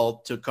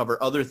EIDL to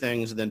cover other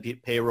things than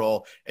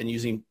payroll, and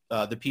using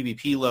the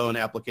PPP loan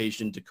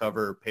application to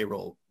cover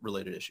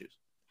payroll-related issues.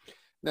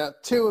 Now,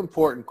 2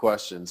 important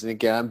questions. And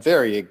again, I'm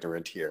very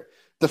ignorant here.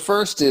 The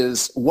first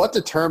is, what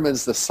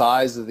determines the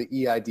size of the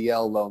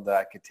EIDL loan that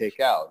I could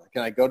take out?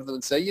 Can I go to them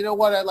and say, you know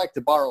what, I'd like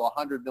to borrow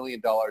 $100 million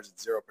at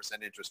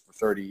 0% interest for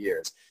 30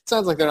 years? It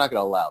sounds like they're not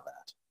going to allow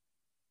that.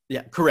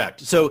 Yeah,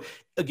 correct. So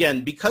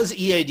again, because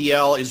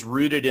EIDL is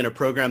rooted in a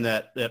program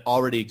that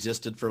already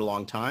existed for a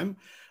long time,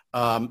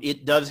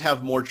 it does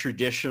have more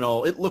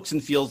traditional, it looks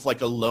and feels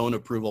like a loan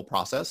approval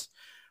process.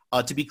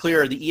 To be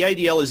clear, the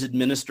EIDL is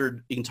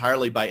administered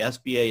entirely by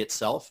SBA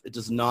itself. It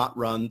does not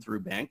run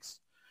through banks.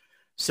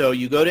 So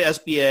you go to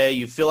SBA,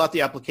 you fill out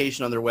the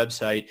application on their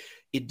website.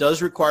 It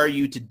does require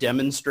you to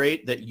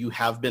demonstrate that you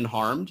have been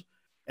harmed.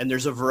 And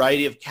there's a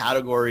variety of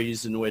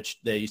categories in which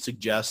they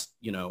suggest,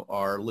 you know,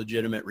 are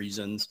legitimate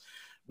reasons.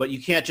 But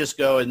you can't just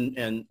go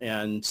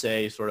and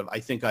say sort of, I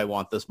think I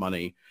want this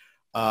money.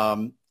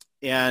 And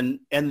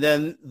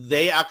then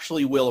they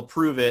actually will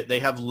approve it. They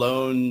have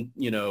loan,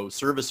 you know,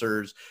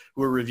 servicers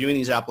who are reviewing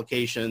these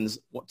applications.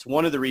 It's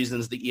one of the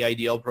reasons the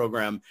EIDL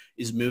program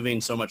is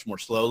moving so much more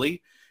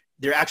slowly.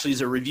 There actually is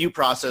a review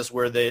process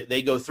where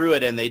they go through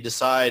it and they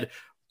decide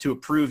to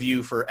approve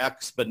you for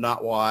X but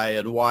not Y,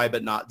 and Y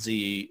but not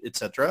Z, et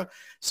cetera.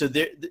 So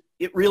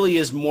it really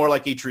is more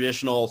like a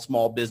traditional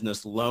small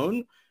business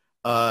loan.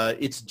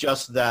 It's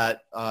just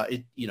that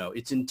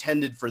it's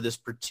intended for this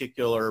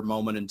particular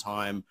moment in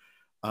time.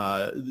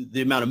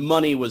 The amount of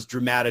money was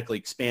dramatically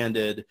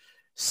expanded.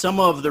 Some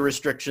of the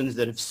restrictions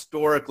that have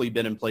historically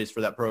been in place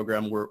for that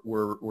program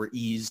were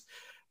eased.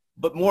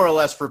 But more or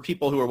less, for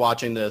people who are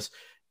watching this,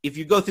 if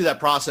you go through that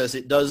process,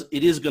 it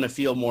is going to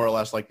feel more or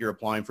less like you're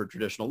applying for a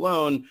traditional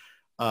loan.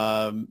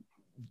 And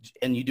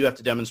you do have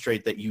to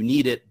demonstrate that you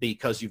need it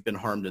because you've been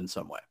harmed in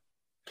some way.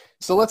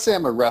 So let's say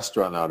I'm a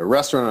restaurant owner.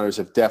 Restaurant owners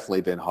have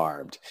definitely been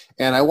harmed.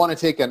 And I want to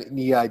take an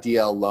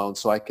EIDL loan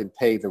so I can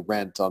pay the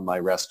rent on my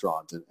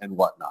restaurant and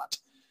whatnot.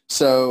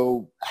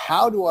 So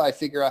how do I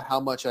figure out how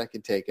much I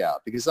can take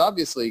out? Because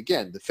obviously,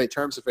 again, the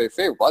terms are very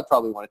favorable. I'd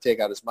probably want to take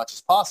out as much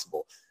as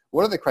possible.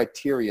 What are the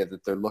criteria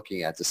that they're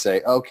looking at to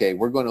say, okay,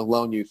 we're going to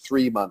loan you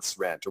 3 months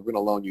rent, or we're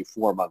going to loan you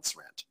 4 months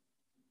rent?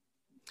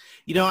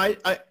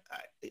 I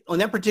on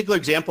that particular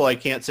example, I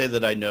can't say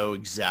that I know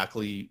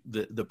exactly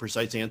the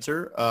precise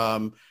answer.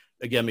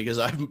 Again, because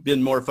I've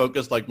been more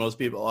focused, like most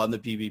people, on the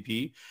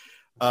PVP.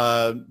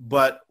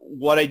 But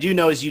what I do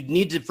know is you'd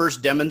need to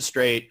first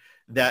demonstrate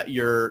that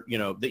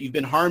that you've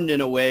been harmed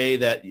in a way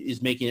that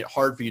is making it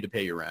hard for you to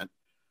pay your rent.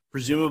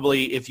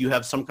 Presumably, if you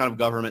have some kind of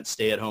government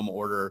stay-at-home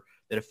order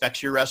that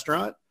affects your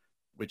restaurant,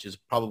 which is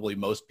probably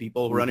most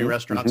people running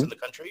restaurants in the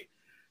country,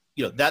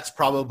 that's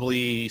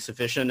probably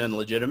sufficient and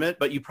legitimate,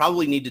 but you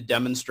probably need to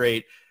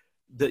demonstrate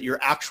that your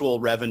actual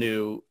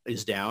revenue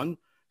is down.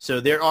 So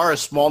there are a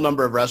small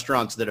number of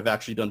restaurants that have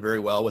actually done very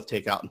well with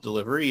takeout and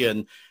delivery.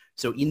 And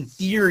so in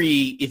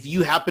theory, if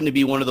you happen to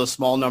be one of those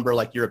small number,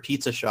 like you're a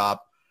pizza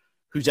shop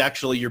who's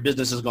actually, your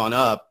business has gone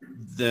up,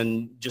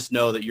 then just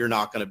know that you're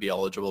not going to be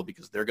eligible,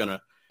 because you're going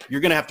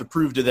to have to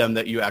prove to them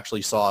that you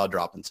actually saw a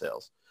drop in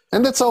sales.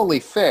 And that's only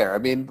fair. I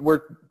mean,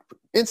 we're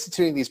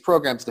instituting these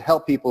programs to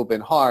help people who've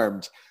been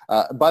harmed.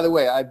 By the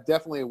way, I'm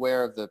definitely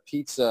aware of the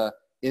pizza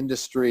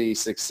industry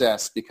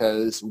success,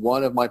 because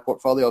one of my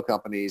portfolio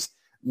companies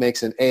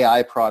makes an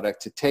AI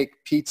product to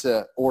take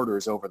pizza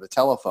orders over the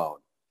telephone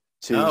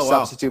to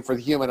substitute for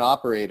the human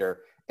operator.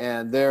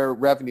 And their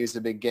revenues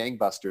have been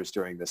gangbusters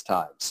during this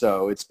time.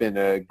 So it's been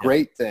a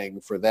great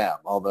thing for them.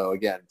 Although,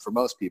 again, for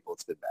most people,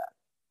 it's been bad.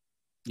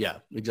 Yeah,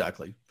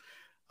 exactly.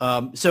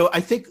 So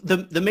I think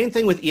the main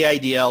thing with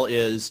EIDL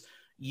is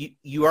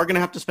you are going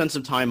to have to spend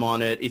some time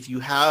on it. If you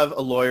have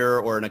a lawyer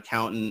or an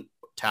accountant,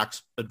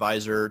 tax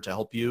advisor to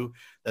help you,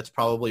 that's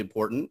probably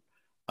important.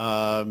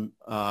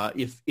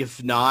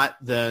 If not,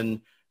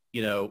 then,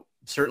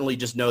 certainly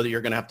just know that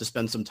you're going to have to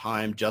spend some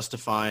time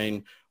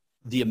justifying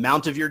the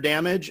amount of your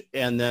damage,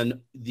 and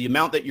then the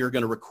amount that you're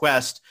going to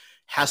request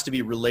has to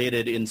be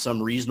related in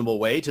some reasonable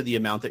way to the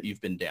amount that you've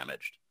been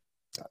damaged.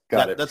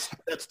 Got it.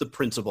 That's the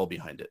principle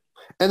behind it.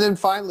 And then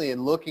finally,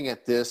 in looking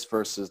at this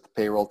versus the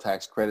payroll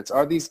tax credits,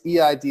 are these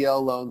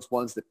EIDL loans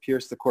ones that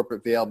pierce the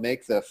corporate veil,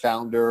 make the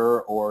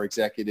founder or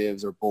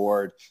executives or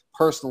board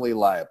personally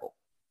liable?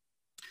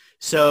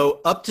 So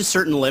up to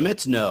certain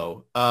limits,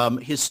 no.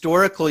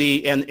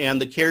 Historically,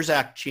 and the CARES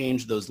Act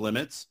changed those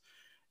limits.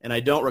 And I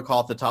don't recall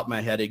off the top of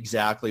my head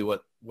exactly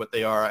what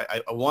they are.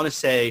 I want to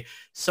say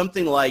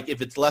something like,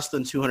 if it's less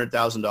than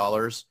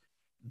 $200,000,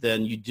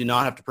 then you do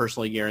not have to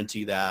personally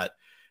guarantee that.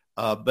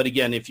 But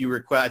again, if you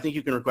request, I think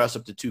you can request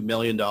up to $2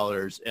 million.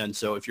 And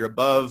so if you're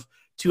above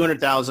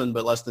 200,000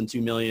 but less than 2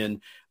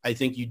 million, I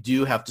think you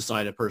do have to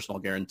sign a personal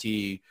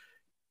guarantee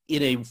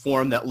in a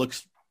form that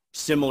looks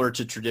similar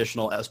to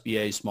traditional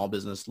SBA small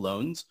business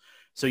loans.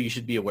 So you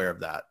should be aware of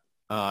that.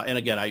 And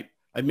again, I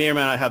may or may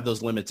not have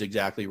those limits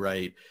exactly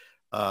right.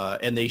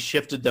 And they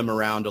shifted them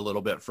around a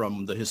little bit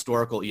from the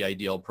historical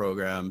EIDL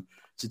program.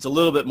 So it's a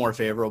little bit more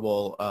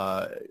favorable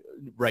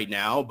right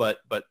now, but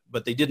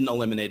they didn't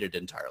eliminate it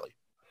entirely.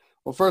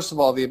 Well, first of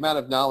all, the amount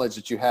of knowledge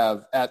that you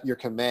have at your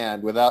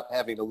command without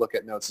having to look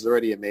at notes is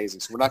already amazing.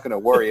 So we're not going to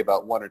worry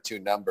about one or two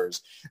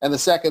numbers. And the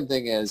second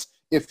thing is,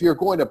 if you're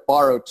going to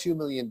borrow $2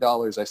 million,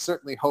 I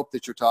certainly hope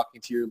that you're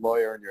talking to your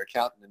lawyer and your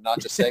accountant and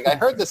not just saying, I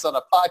heard this on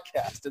a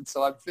podcast, and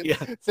so I'm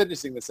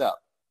finishing this up.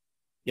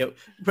 Yeah,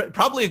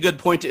 probably a good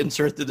point to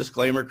insert the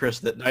disclaimer, Chris,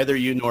 that neither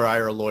you nor I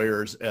are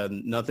lawyers,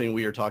 and nothing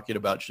we are talking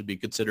about should be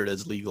considered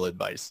as legal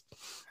advice.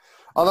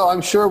 Although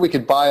I'm sure we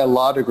could buy a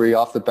law degree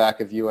off the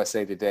back of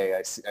USA Today.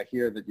 I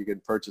hear that you can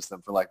purchase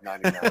them for like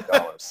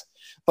 $99.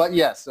 But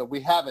yes, so we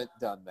haven't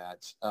done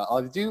that.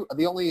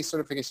 The only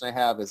certification I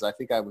have is I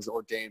think I was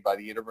ordained by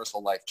the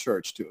Universal Life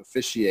Church to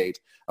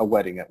officiate a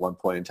wedding at one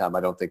point in time. I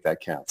don't think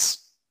that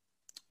counts.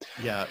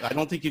 Yeah, I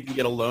don't think you can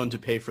get a loan to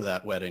pay for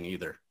that wedding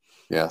either.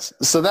 Yes.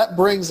 So that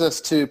brings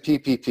us to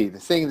PPP, the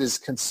thing that has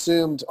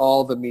consumed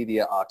all the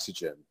media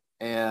oxygen.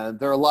 And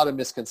there are a lot of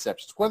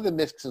misconceptions. What are the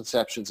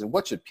misconceptions, and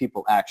what should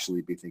people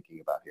actually be thinking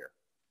about here?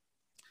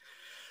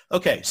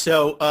 Okay,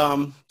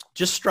 so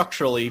just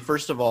structurally,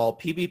 first of all,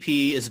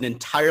 PPP is an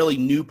entirely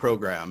new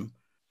program,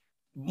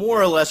 more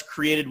or less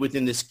created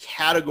within this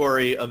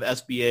category of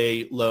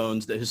SBA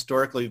loans that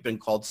historically have been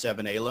called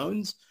 7A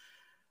loans.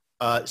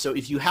 So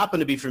if you happen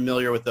to be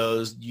familiar with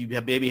those, you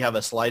maybe have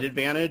a slight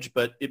advantage,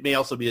 but it may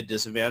also be a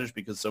disadvantage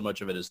because so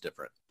much of it is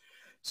different.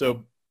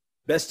 So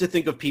best to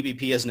think of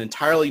PPP as an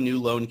entirely new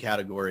loan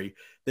category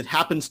that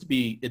happens to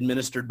be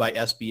administered by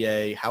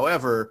SBA.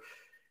 However,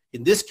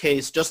 in this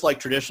case, just like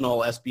traditional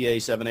SBA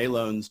 7A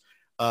loans,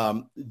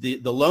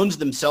 the loans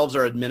themselves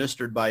are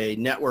administered by a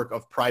network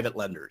of private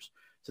lenders.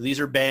 So these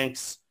are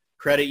banks,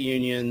 credit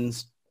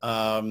unions,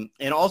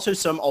 and also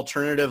some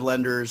alternative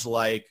lenders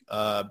like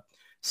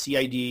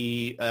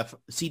CDFIs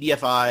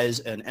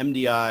and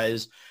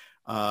MDIs,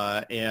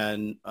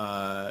 and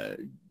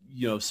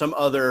some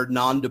other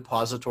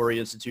non-depository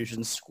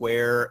institutions,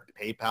 Square,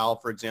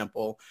 PayPal, for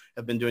example,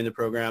 have been doing the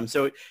program.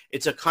 So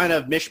it's a kind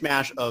of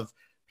mishmash of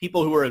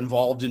people who are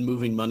involved in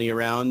moving money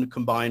around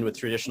combined with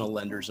traditional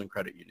lenders and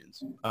credit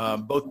unions,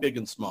 both big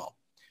and small.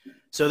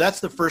 So that's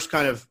the first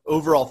kind of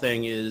overall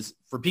thing is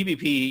for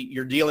PPP,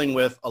 you're dealing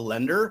with a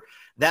lender.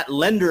 That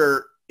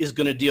lender is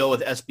going to deal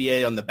with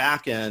SBA on the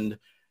back end.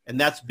 And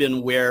that's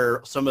been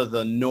where some of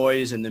the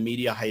noise and the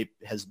media hype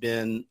has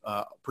been,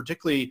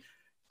 particularly,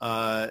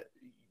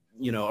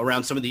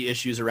 around some of the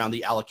issues around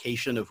the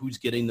allocation of who's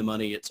getting the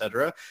money, et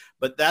cetera.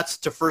 But that's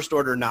to first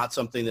order, not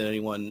something that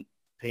anyone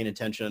paying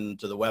attention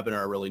to the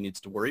webinar really needs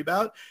to worry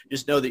about.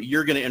 Just know that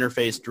you're going to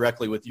interface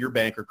directly with your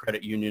bank or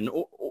credit union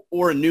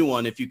or a new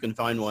one if you can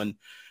find one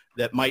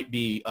that might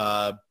be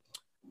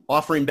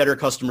offering better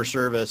customer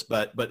service,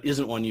 but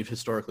isn't one you've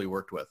historically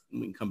worked with.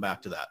 And we can come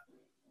back to that.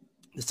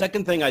 The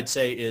second thing I'd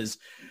say is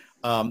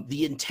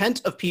the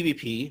intent of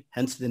PPP,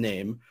 hence the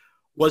name,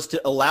 was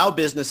to allow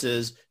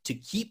businesses to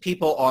keep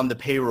people on the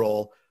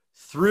payroll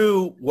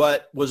through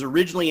what was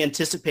originally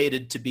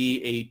anticipated to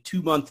be a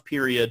 2-month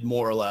period,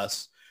 more or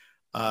less,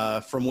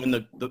 from when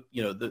the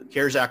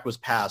CARES Act was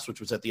passed, which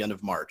was at the end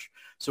of March.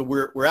 So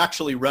we're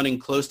actually running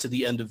close to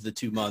the end of the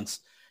 2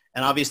 months.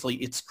 And obviously,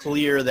 it's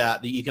clear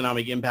that the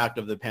economic impact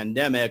of the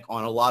pandemic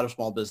on a lot of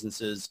small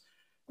businesses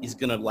is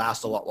going to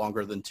last a lot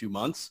longer than 2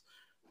 months.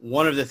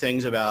 One of the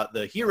things about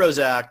the HEROES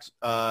Act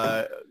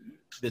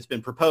that's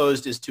been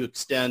proposed is to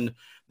extend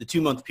the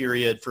 2-month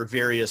period for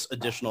various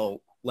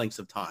additional lengths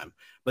of time.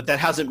 But that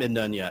hasn't been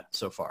done yet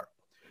so far.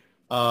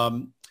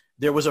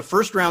 There was a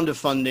first round of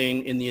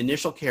funding in the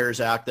initial CARES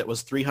Act that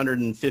was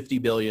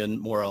 $350 billion,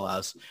 more or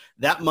less.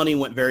 That money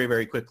went very,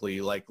 very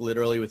quickly, like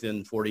literally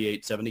within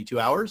 48, 72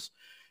 hours.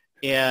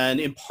 And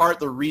in part,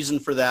 the reason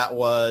for that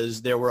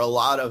was there were a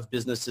lot of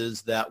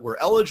businesses that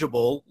were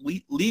eligible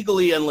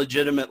legally and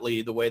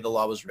legitimately the way the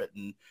law was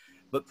written,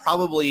 but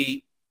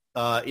probably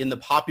in the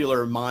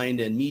popular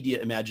mind and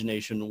media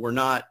imagination were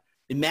not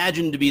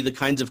imagined to be the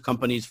kinds of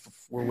companies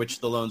for which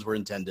the loans were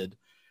intended.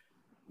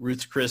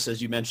 Ruth's Chris,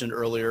 as you mentioned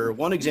earlier,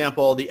 one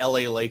example, the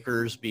LA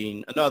Lakers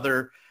being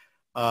another,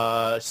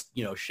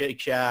 Shake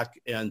Shack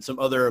and some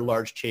other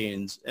large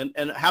chains.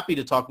 And happy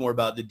to talk more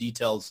about the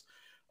details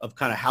of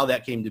kind of how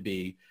that came to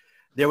be.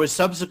 There was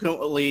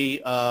subsequently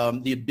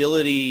the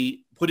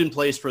ability put in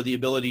place for the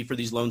ability for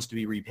these loans to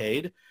be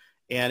repaid.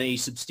 And a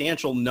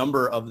substantial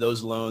number of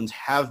those loans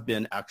have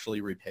been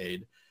actually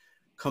repaid,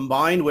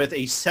 combined with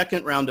a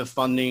second round of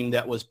funding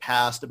that was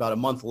passed about a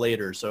month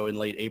later, so in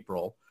late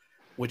April,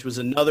 which was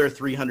another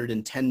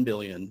 $310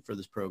 billion for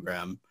this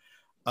program,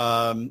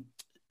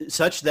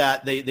 such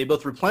that they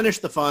both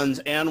replenished the funds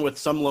and with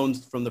some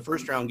loans from the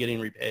first round getting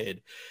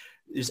repaid,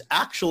 is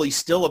actually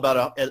still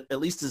about, at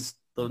least as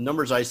the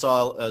numbers I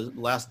saw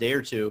last day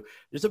or two,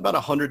 there's about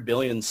 $100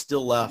 billion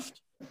still left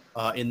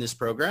in this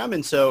program.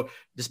 And so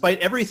despite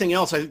everything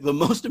else, I think the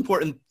most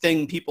important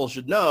thing people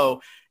should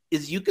know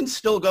is you can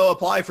still go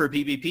apply for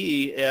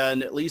PPP.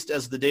 And at least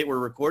as the date we're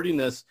recording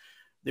this,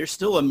 there's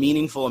still a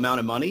meaningful amount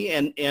of money.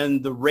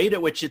 And the rate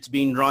at which it's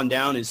being drawn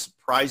down is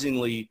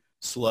surprisingly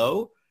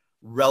slow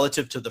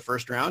relative to the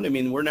first round. I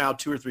mean, we're now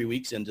 2 or 3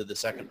 weeks into the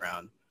second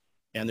round,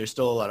 and there's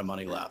still a lot of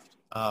money left.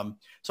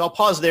 So I'll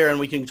pause there and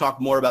we can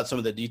talk more about some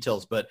of the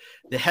details. But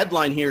the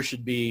headline here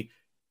should be,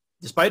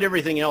 despite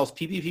everything else,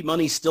 PPP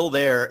money's still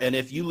there. And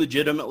if you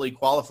legitimately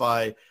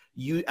qualify,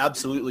 you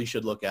absolutely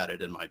should look at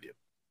it, in my view.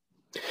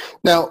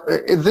 Now,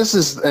 this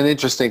is an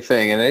interesting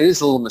thing, and it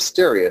is a little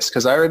mysterious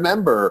because I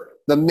remember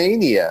the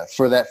mania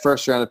for that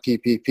first round of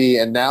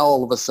PPP, and now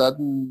all of a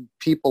sudden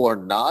people are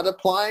not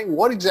applying.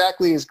 What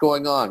exactly is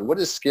going on? What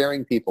is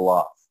scaring people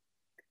off?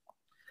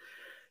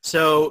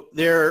 So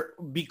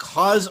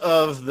because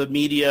of the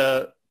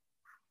media,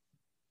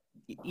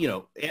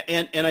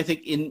 and I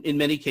think in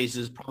many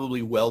cases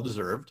probably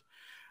well-deserved,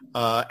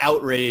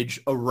 outrage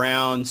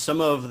around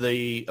some of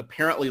the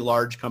apparently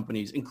large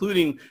companies,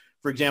 including,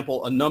 for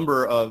example,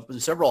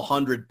 several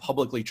hundred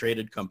publicly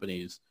traded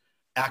companies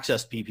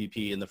accessed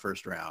PPP in the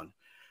first round.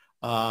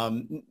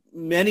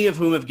 Many of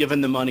whom have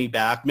given the money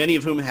back, many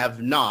of whom have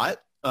not.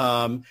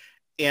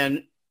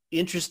 And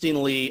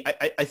interestingly,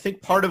 I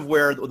think part of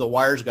where the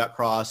wires got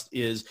crossed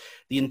is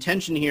the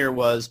intention here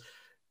was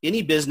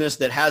any business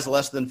that has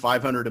less than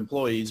 500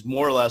 employees,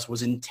 more or less,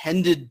 was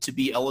intended to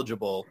be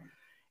eligible.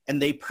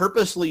 And they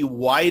purposely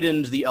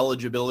widened the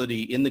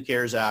eligibility in the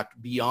CARES Act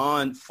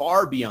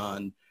far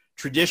beyond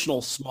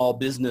traditional small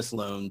business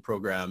loan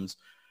programs,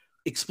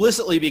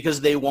 explicitly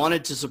because they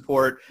wanted to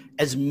support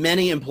as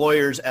many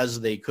employers as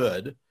they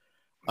could.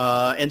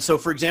 And so,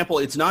 for example,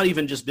 it's not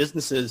even just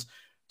businesses.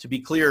 to be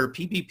clear,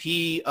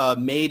 PPP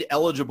made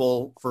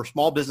eligible for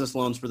small business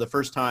loans for the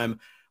first time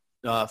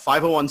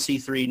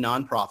 501c3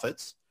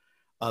 nonprofits,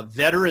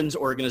 veterans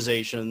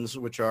organizations,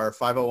 which are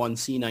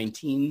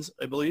 501c19s,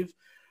 I believe.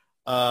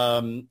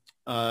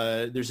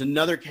 There's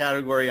another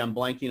category I'm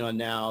blanking on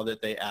now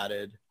that they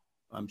added.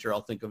 I'm sure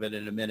I'll think of it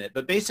in a minute.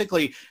 But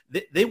basically,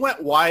 they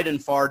went wide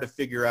and far to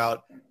figure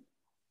out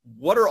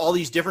what are all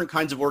these different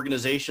kinds of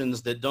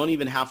organizations that don't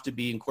even have to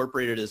be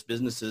incorporated as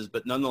businesses,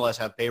 but nonetheless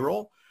have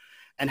payroll.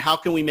 And how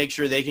can we make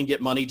sure they can get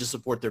money to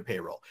support their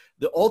payroll?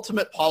 The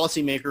ultimate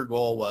policymaker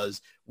goal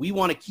was we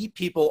want to keep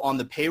people on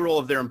the payroll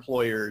of their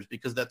employers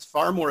because that's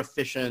far more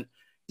efficient,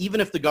 even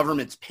if the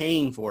government's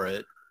paying for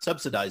it,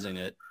 subsidizing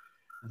it,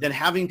 than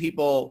having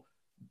people,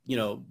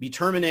 be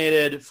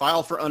terminated,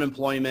 file for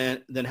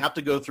unemployment, then have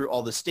to go through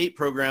all the state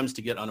programs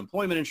to get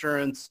unemployment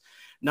insurance,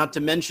 not to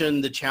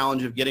mention the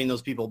challenge of getting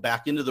those people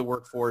back into the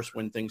workforce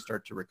when things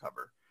start to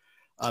recover.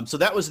 So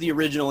that was the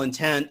original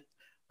intent.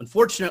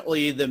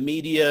 Unfortunately, the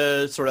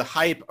media sort of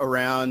hype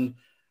around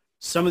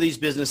some of these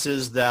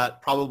businesses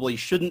that probably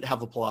shouldn't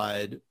have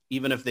applied,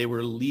 even if they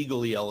were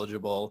legally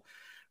eligible,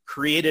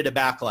 created a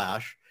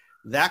backlash.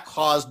 That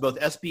caused both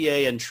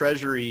SBA and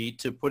Treasury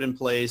to put in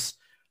place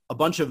a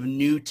bunch of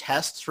new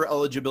tests for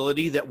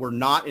eligibility that were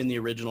not in the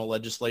original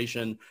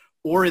legislation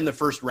or in the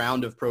first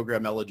round of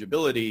program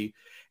eligibility.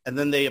 And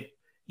then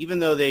even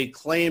though they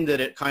claimed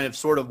that it kind of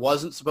sort of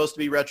wasn't supposed to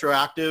be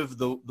retroactive,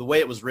 the way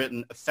it was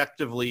written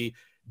effectively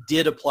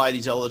did apply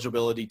these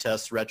eligibility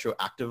tests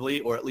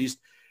retroactively, or at least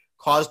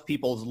caused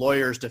people's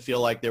lawyers to feel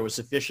like there was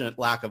sufficient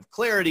lack of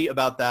clarity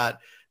about that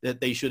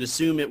they should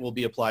assume it will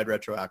be applied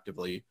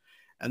retroactively.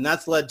 And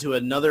that's led to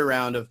another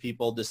round of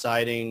people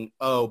deciding,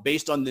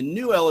 based on the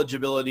new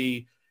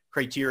eligibility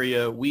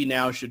criteria, we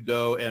now should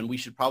go and we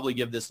should probably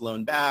give this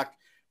loan back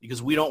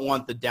because we don't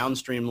want the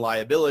downstream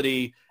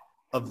liability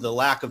of the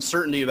lack of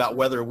certainty about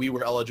whether we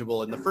were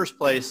eligible in the first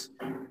place,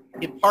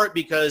 in part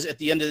because at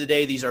the end of the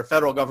day, these are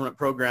federal government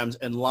programs,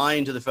 and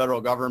lying to the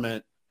federal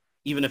government,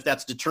 even if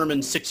that's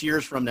determined 6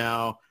 years from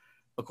now,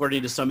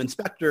 according to some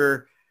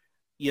inspector,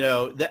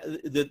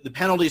 the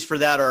penalties for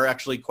that are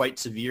actually quite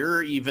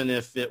severe, even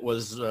if it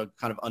was a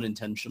kind of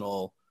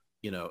unintentional,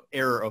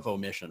 error of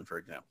omission, for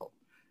example.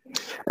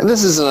 And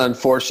this is an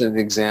unfortunate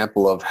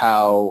example of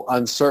how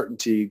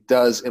uncertainty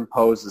does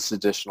impose this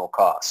additional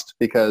cost,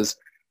 because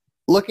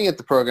looking at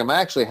the program, I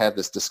actually had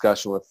this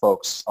discussion with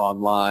folks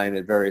online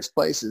at various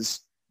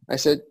places. I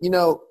said,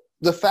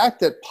 the fact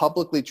that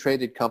publicly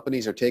traded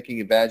companies are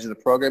taking advantage of the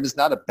program is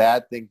not a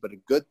bad thing, but a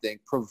good thing,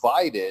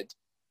 provided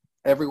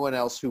everyone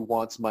else who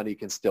wants money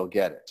can still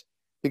get it.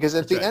 Because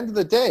at the end of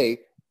the day,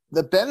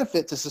 the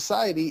benefit to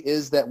society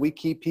is that we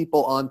keep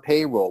people on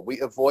payroll. We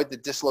avoid the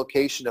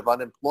dislocation of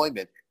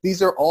unemployment.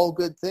 These are all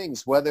good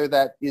things, whether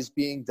that is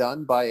being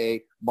done by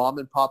a mom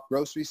and pop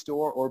grocery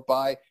store or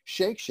by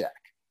Shake Shack.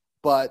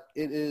 But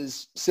it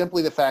is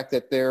simply the fact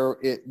that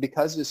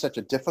because it is such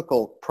a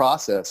difficult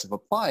process of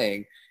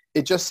applying,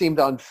 it just seemed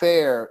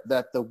unfair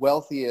that the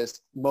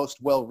wealthiest, most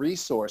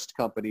well-resourced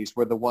companies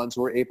were the ones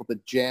who were able to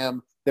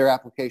jam their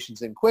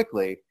applications in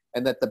quickly,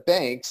 and that the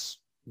banks,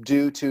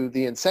 due to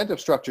the incentive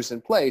structures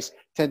in place,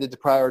 tended to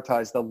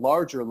prioritize the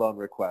larger loan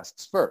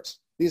requests first.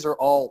 These are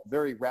all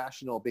very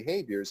rational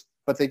behaviors,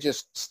 but they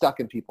just stuck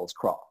in people's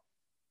craw.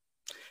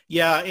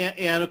 Yeah,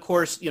 and of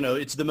course,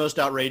 it's the most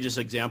outrageous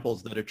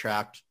examples that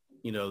attract,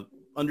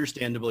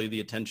 understandably the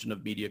attention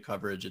of media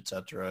coverage, et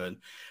cetera. And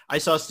I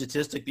saw a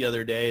statistic the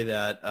other day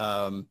that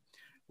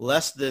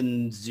less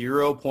than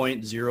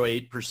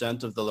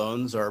 0.08% of the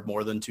loans are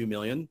more than $2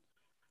 million.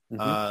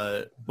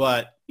 Mm-hmm.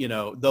 But,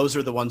 those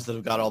are the ones that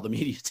have got all the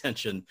media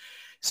attention.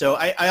 So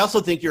I also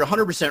think you're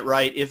 100%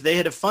 right. If they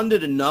had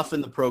funded enough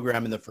in the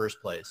program in the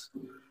first place,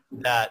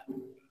 that,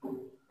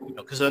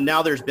 because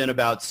now there's been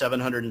about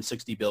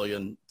 $760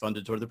 billion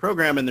funded toward the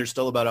program, and there's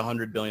still about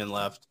 $100 billion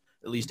left,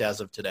 at least as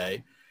of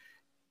today.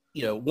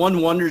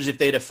 One wonders if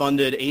they'd have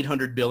funded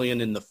 $800 billion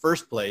in the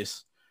first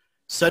place,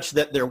 such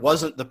that there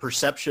wasn't the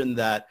perception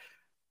that,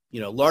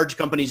 large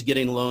companies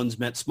getting loans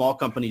meant small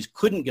companies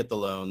couldn't get the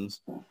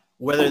loans,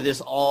 whether this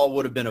all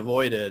would have been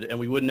avoided and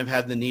we wouldn't have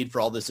had the need for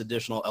all this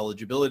additional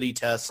eligibility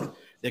tests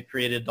that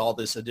created all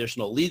this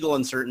additional legal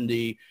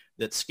uncertainty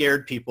that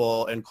scared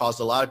people and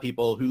caused a lot of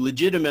people who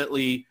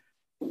legitimately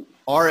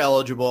are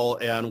eligible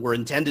and were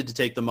intended to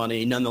take the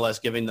money, nonetheless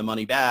giving the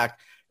money back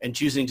and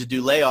choosing to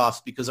do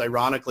layoffs because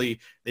ironically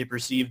they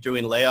perceive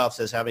doing layoffs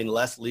as having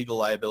less legal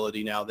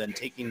liability now than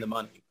taking the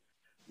money,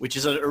 which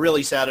is a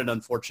really sad and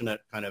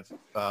unfortunate kind of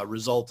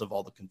result of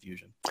all the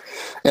confusion.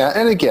 Yeah,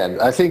 and again,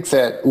 I think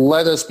that,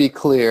 let us be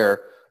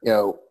clear,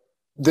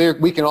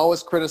 we can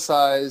always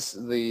criticize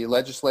the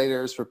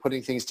legislators for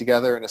putting things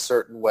together in a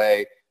certain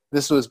way.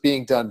 This was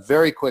being done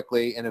very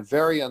quickly in a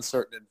very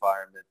uncertain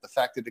environment. The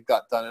fact that it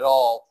got done at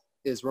all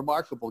is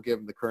remarkable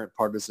given the current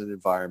partisan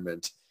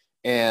environment.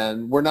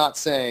 And we're not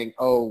saying,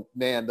 oh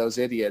man, those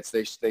idiots,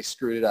 they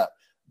screwed it up.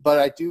 But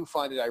I do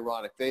find it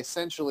ironic. They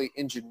essentially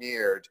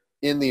engineered,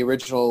 in the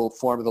original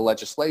form of the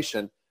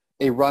legislation,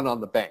 a run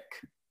on the bank.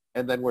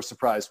 And then we're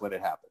surprised when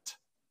it happened.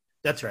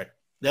 That's right.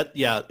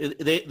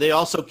 They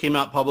also came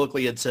out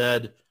publicly and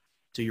said,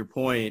 to your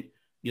point,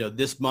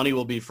 this money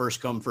will be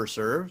first come, first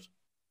served,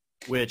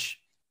 which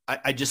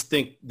I just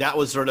think that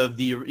was sort of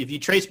if you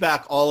trace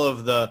back all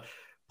of the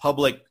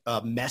public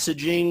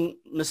messaging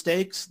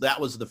mistakes, that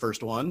was the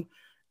first one.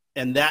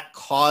 And that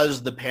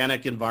caused the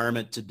panic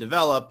environment to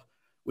develop,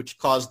 which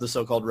caused the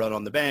so-called run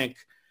on the bank,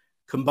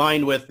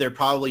 combined with there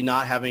probably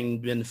not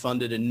having been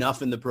funded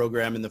enough in the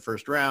program in the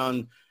first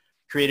round,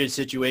 created a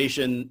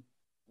situation,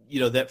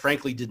 that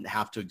frankly didn't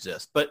have to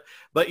exist. But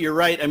you're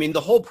right. I mean,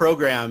 the whole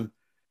program,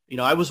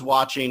 I was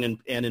watching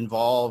and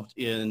involved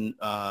in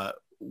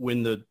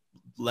when the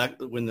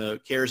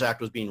CARES Act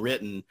was being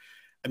written.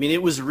 I mean,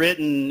 it was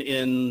written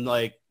in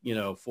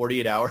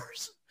 48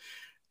 hours.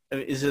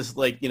 It's just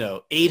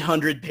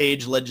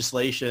 800-page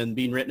legislation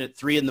being written at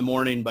 3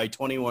 a.m. by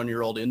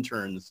 21-year-old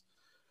interns.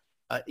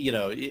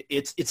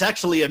 It's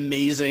actually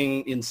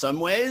amazing in some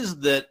ways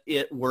that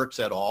it works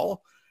at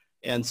all.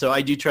 And so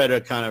I do try to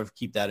kind of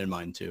keep that in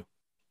mind too.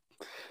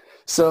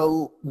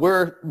 So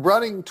we're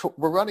running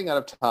out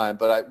of time,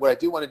 but what I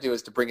do want to do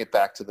is to bring it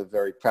back to the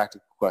very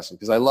practical question,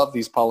 because I love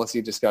these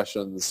policy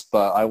discussions,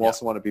 but I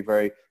also want to be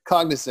very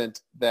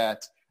cognizant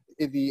that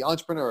if the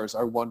entrepreneurs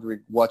are wondering,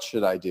 what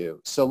should I do?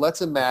 So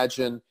let's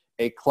imagine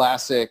a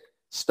classic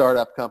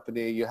startup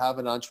company. You have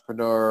an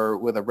entrepreneur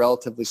with a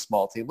relatively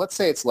small team. Let's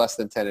say it's less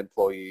than 10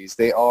 employees.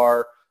 They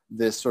are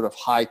this sort of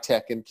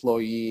high-tech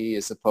employee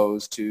as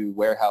opposed to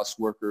warehouse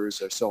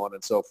workers or so on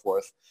and so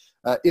forth.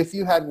 If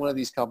you had one of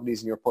these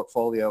companies in your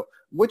portfolio,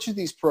 which of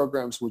these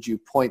programs would you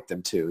point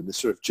them to, the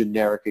sort of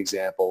generic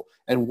example,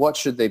 and what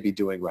should they be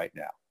doing right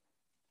now?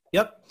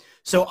 Yep.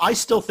 So I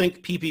still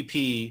think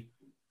PPP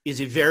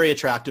is a very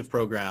attractive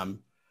program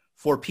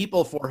for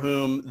people for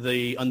whom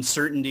the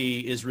uncertainty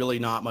is really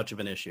not much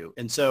of an issue.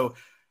 And so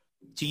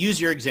to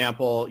use your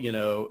example,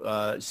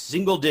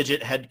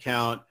 single-digit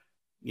headcount,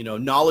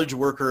 knowledge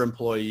worker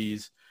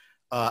employees,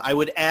 I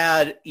would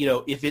add,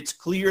 if it's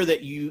clear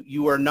that you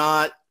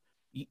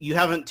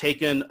haven't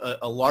taken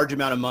a large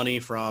amount of money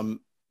from,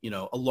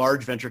 a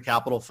large venture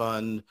capital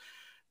fund.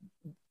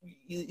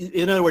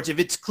 In other words, if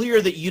it's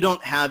clear that you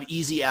don't have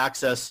easy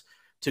access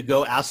to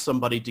go ask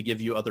somebody to give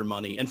you other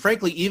money. And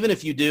frankly, even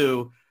if you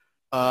do,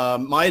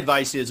 my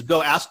advice is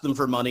go ask them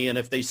for money. And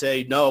if they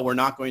say, no, we're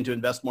not going to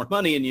invest more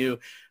money in you,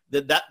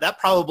 that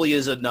probably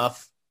is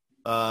enough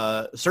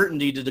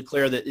certainty to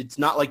declare that it's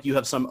not like you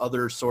have some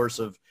other source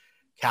of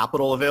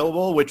capital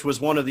available, which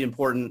was one of the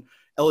important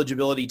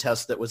eligibility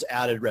tests that was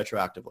added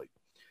retroactively.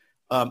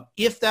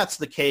 If that's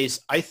the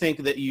case, I think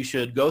that you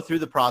should go through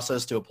the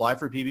process to apply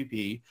for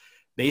PPP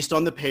based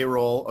on the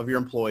payroll of your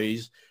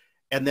employees,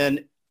 and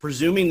then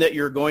presuming that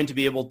you're going to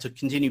be able to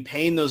continue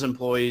paying those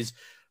employees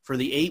for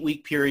the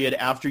 8-week period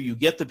after you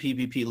get the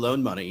PPP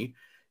loan money,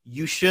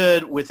 you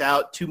should,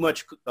 without too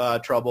much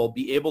trouble,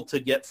 be able to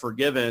get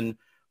forgiven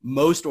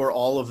most or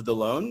all of the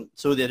loan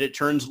so that it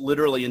turns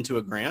literally into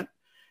a grant.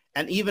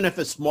 And even if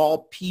a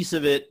small piece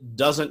of it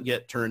doesn't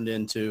get turned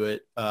into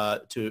it,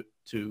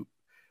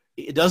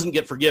 it doesn't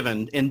get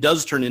forgiven and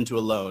does turn into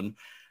a loan,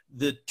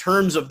 the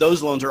terms of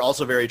those loans are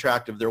also very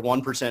attractive. They're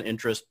 1%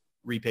 interest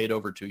repaid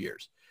over 2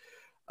 years,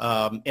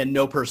 and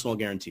no personal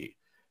guarantee.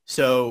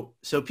 So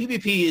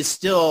PPP is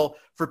still,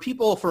 for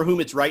people for whom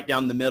it's right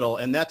down the middle,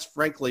 and that's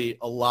frankly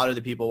a lot of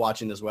the people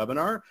watching this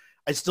webinar,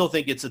 I still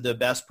think it's the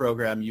best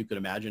program you could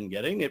imagine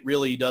getting. It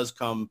really does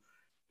come,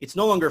 it's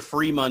no longer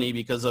free money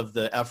because of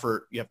the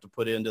effort you have to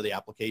put into the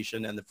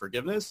application and the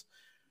forgiveness,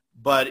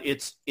 but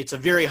it's a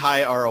very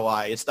high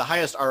ROI. It's the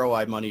highest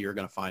ROI money you're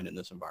going to find in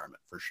this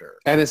environment for sure.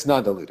 And it's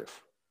non-dilutive.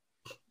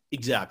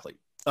 Exactly.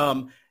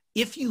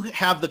 If you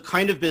have the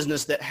kind of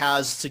business that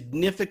has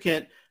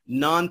significant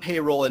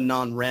non-payroll and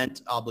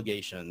non-rent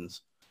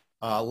obligations,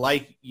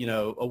 like,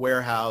 a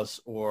warehouse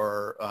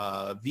or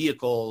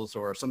vehicles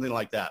or something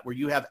like that, where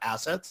you have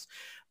assets,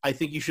 I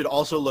think you should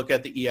also look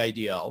at the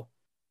EIDL.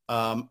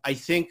 I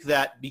think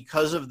that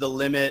because of the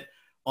limit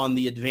on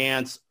the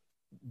advance,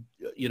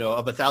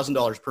 of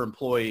 $1,000 per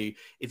employee,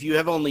 if you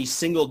have only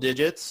single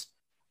digits,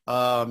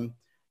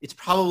 it's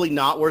probably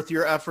not worth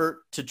your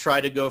effort to try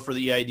to go for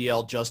the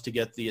EIDL just to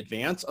get the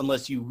advance,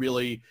 unless you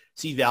really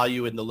see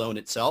value in the loan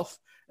itself.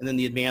 And then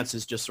the advance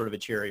is just sort of a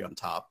cherry on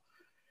top.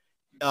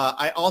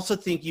 I also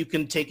think you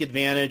can take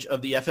advantage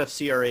of the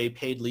FFCRA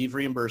paid leave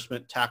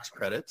reimbursement tax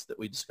credits that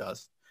we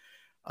discussed.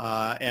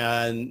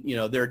 And,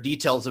 there are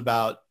details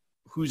about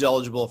who's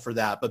eligible for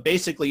that. But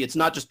basically, it's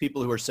not just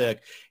people who are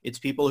sick. It's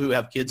people who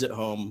have kids at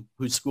home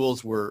whose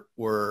schools were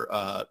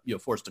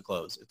forced to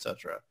close, et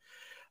cetera.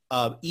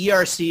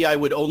 ERC, I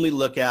would only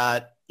look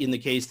at in the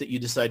case that you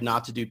decide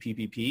not to do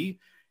PPP.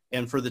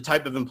 And for the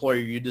type of employer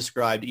you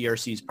described,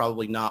 ERC is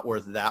probably not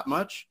worth that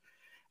much.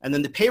 And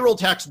then the payroll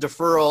tax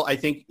deferral, I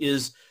think,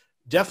 is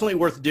definitely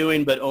worth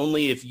doing, but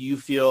only if you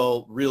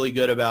feel really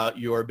good about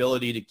your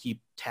ability to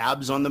keep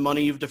tabs on the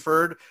money you've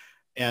deferred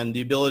and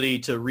the ability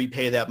to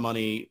repay that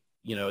money,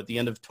 at the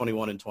end of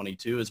 21 and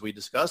 22, as we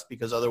discussed,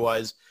 because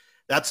otherwise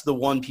that's the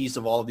one piece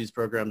of all of these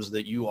programs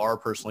that you are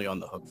personally on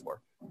the hook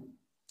for.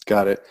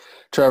 Got it.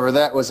 Trevor,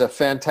 that was a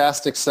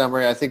fantastic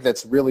summary. I think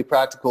that's really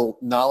practical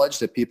knowledge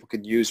that people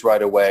can use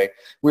right away.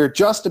 We're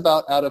just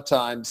about out of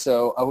time,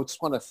 so I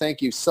just want to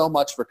thank you so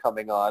much for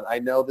coming on. I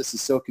know this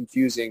is so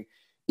confusing,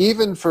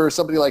 even for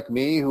somebody like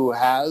me who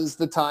has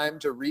the time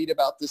to read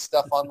about this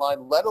stuff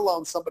online, let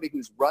alone somebody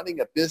who's running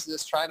a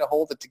business, trying to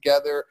hold it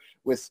together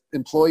with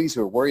employees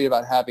who are worried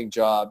about having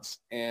jobs.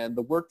 And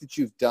the work that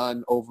you've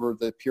done over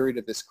the period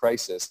of this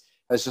crisis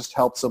has just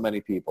helped so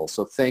many people.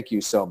 So thank you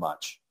so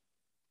much.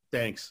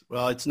 Thanks.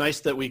 Well, it's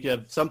nice that we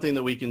have something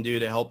that we can do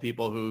to help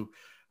people who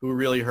are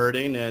really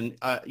hurting. And,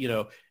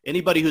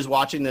 anybody who's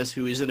watching this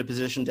who is in a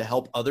position to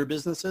help other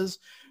businesses,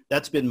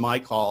 that's been my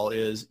call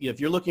is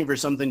if you're looking for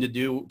something to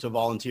do to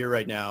volunteer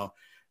right now,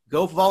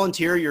 go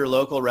volunteer your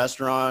local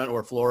restaurant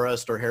or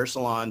florist or hair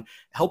salon.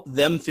 Help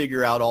them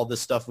figure out all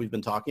this stuff we've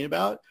been talking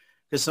about.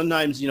 Because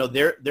sometimes,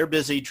 they're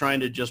busy trying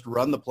to just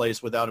run the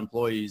place without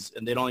employees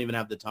and they don't even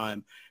have the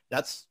time.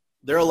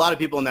 There are a lot of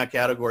people in that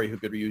category who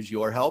could use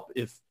your help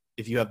if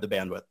you have the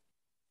bandwidth.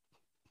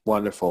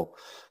 Wonderful.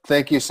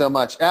 Thank you so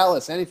much.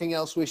 Alice, anything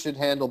else we should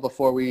handle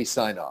before we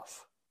sign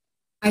off?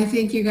 I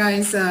think you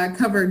guys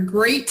covered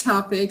great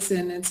topics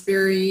and it's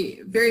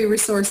very, very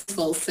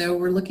resourceful. So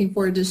we're looking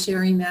forward to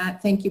sharing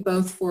that. Thank you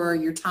both for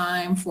your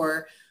time,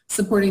 for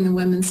supporting the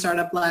Women's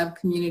Startup Lab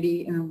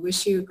community, and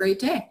wish you a great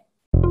day.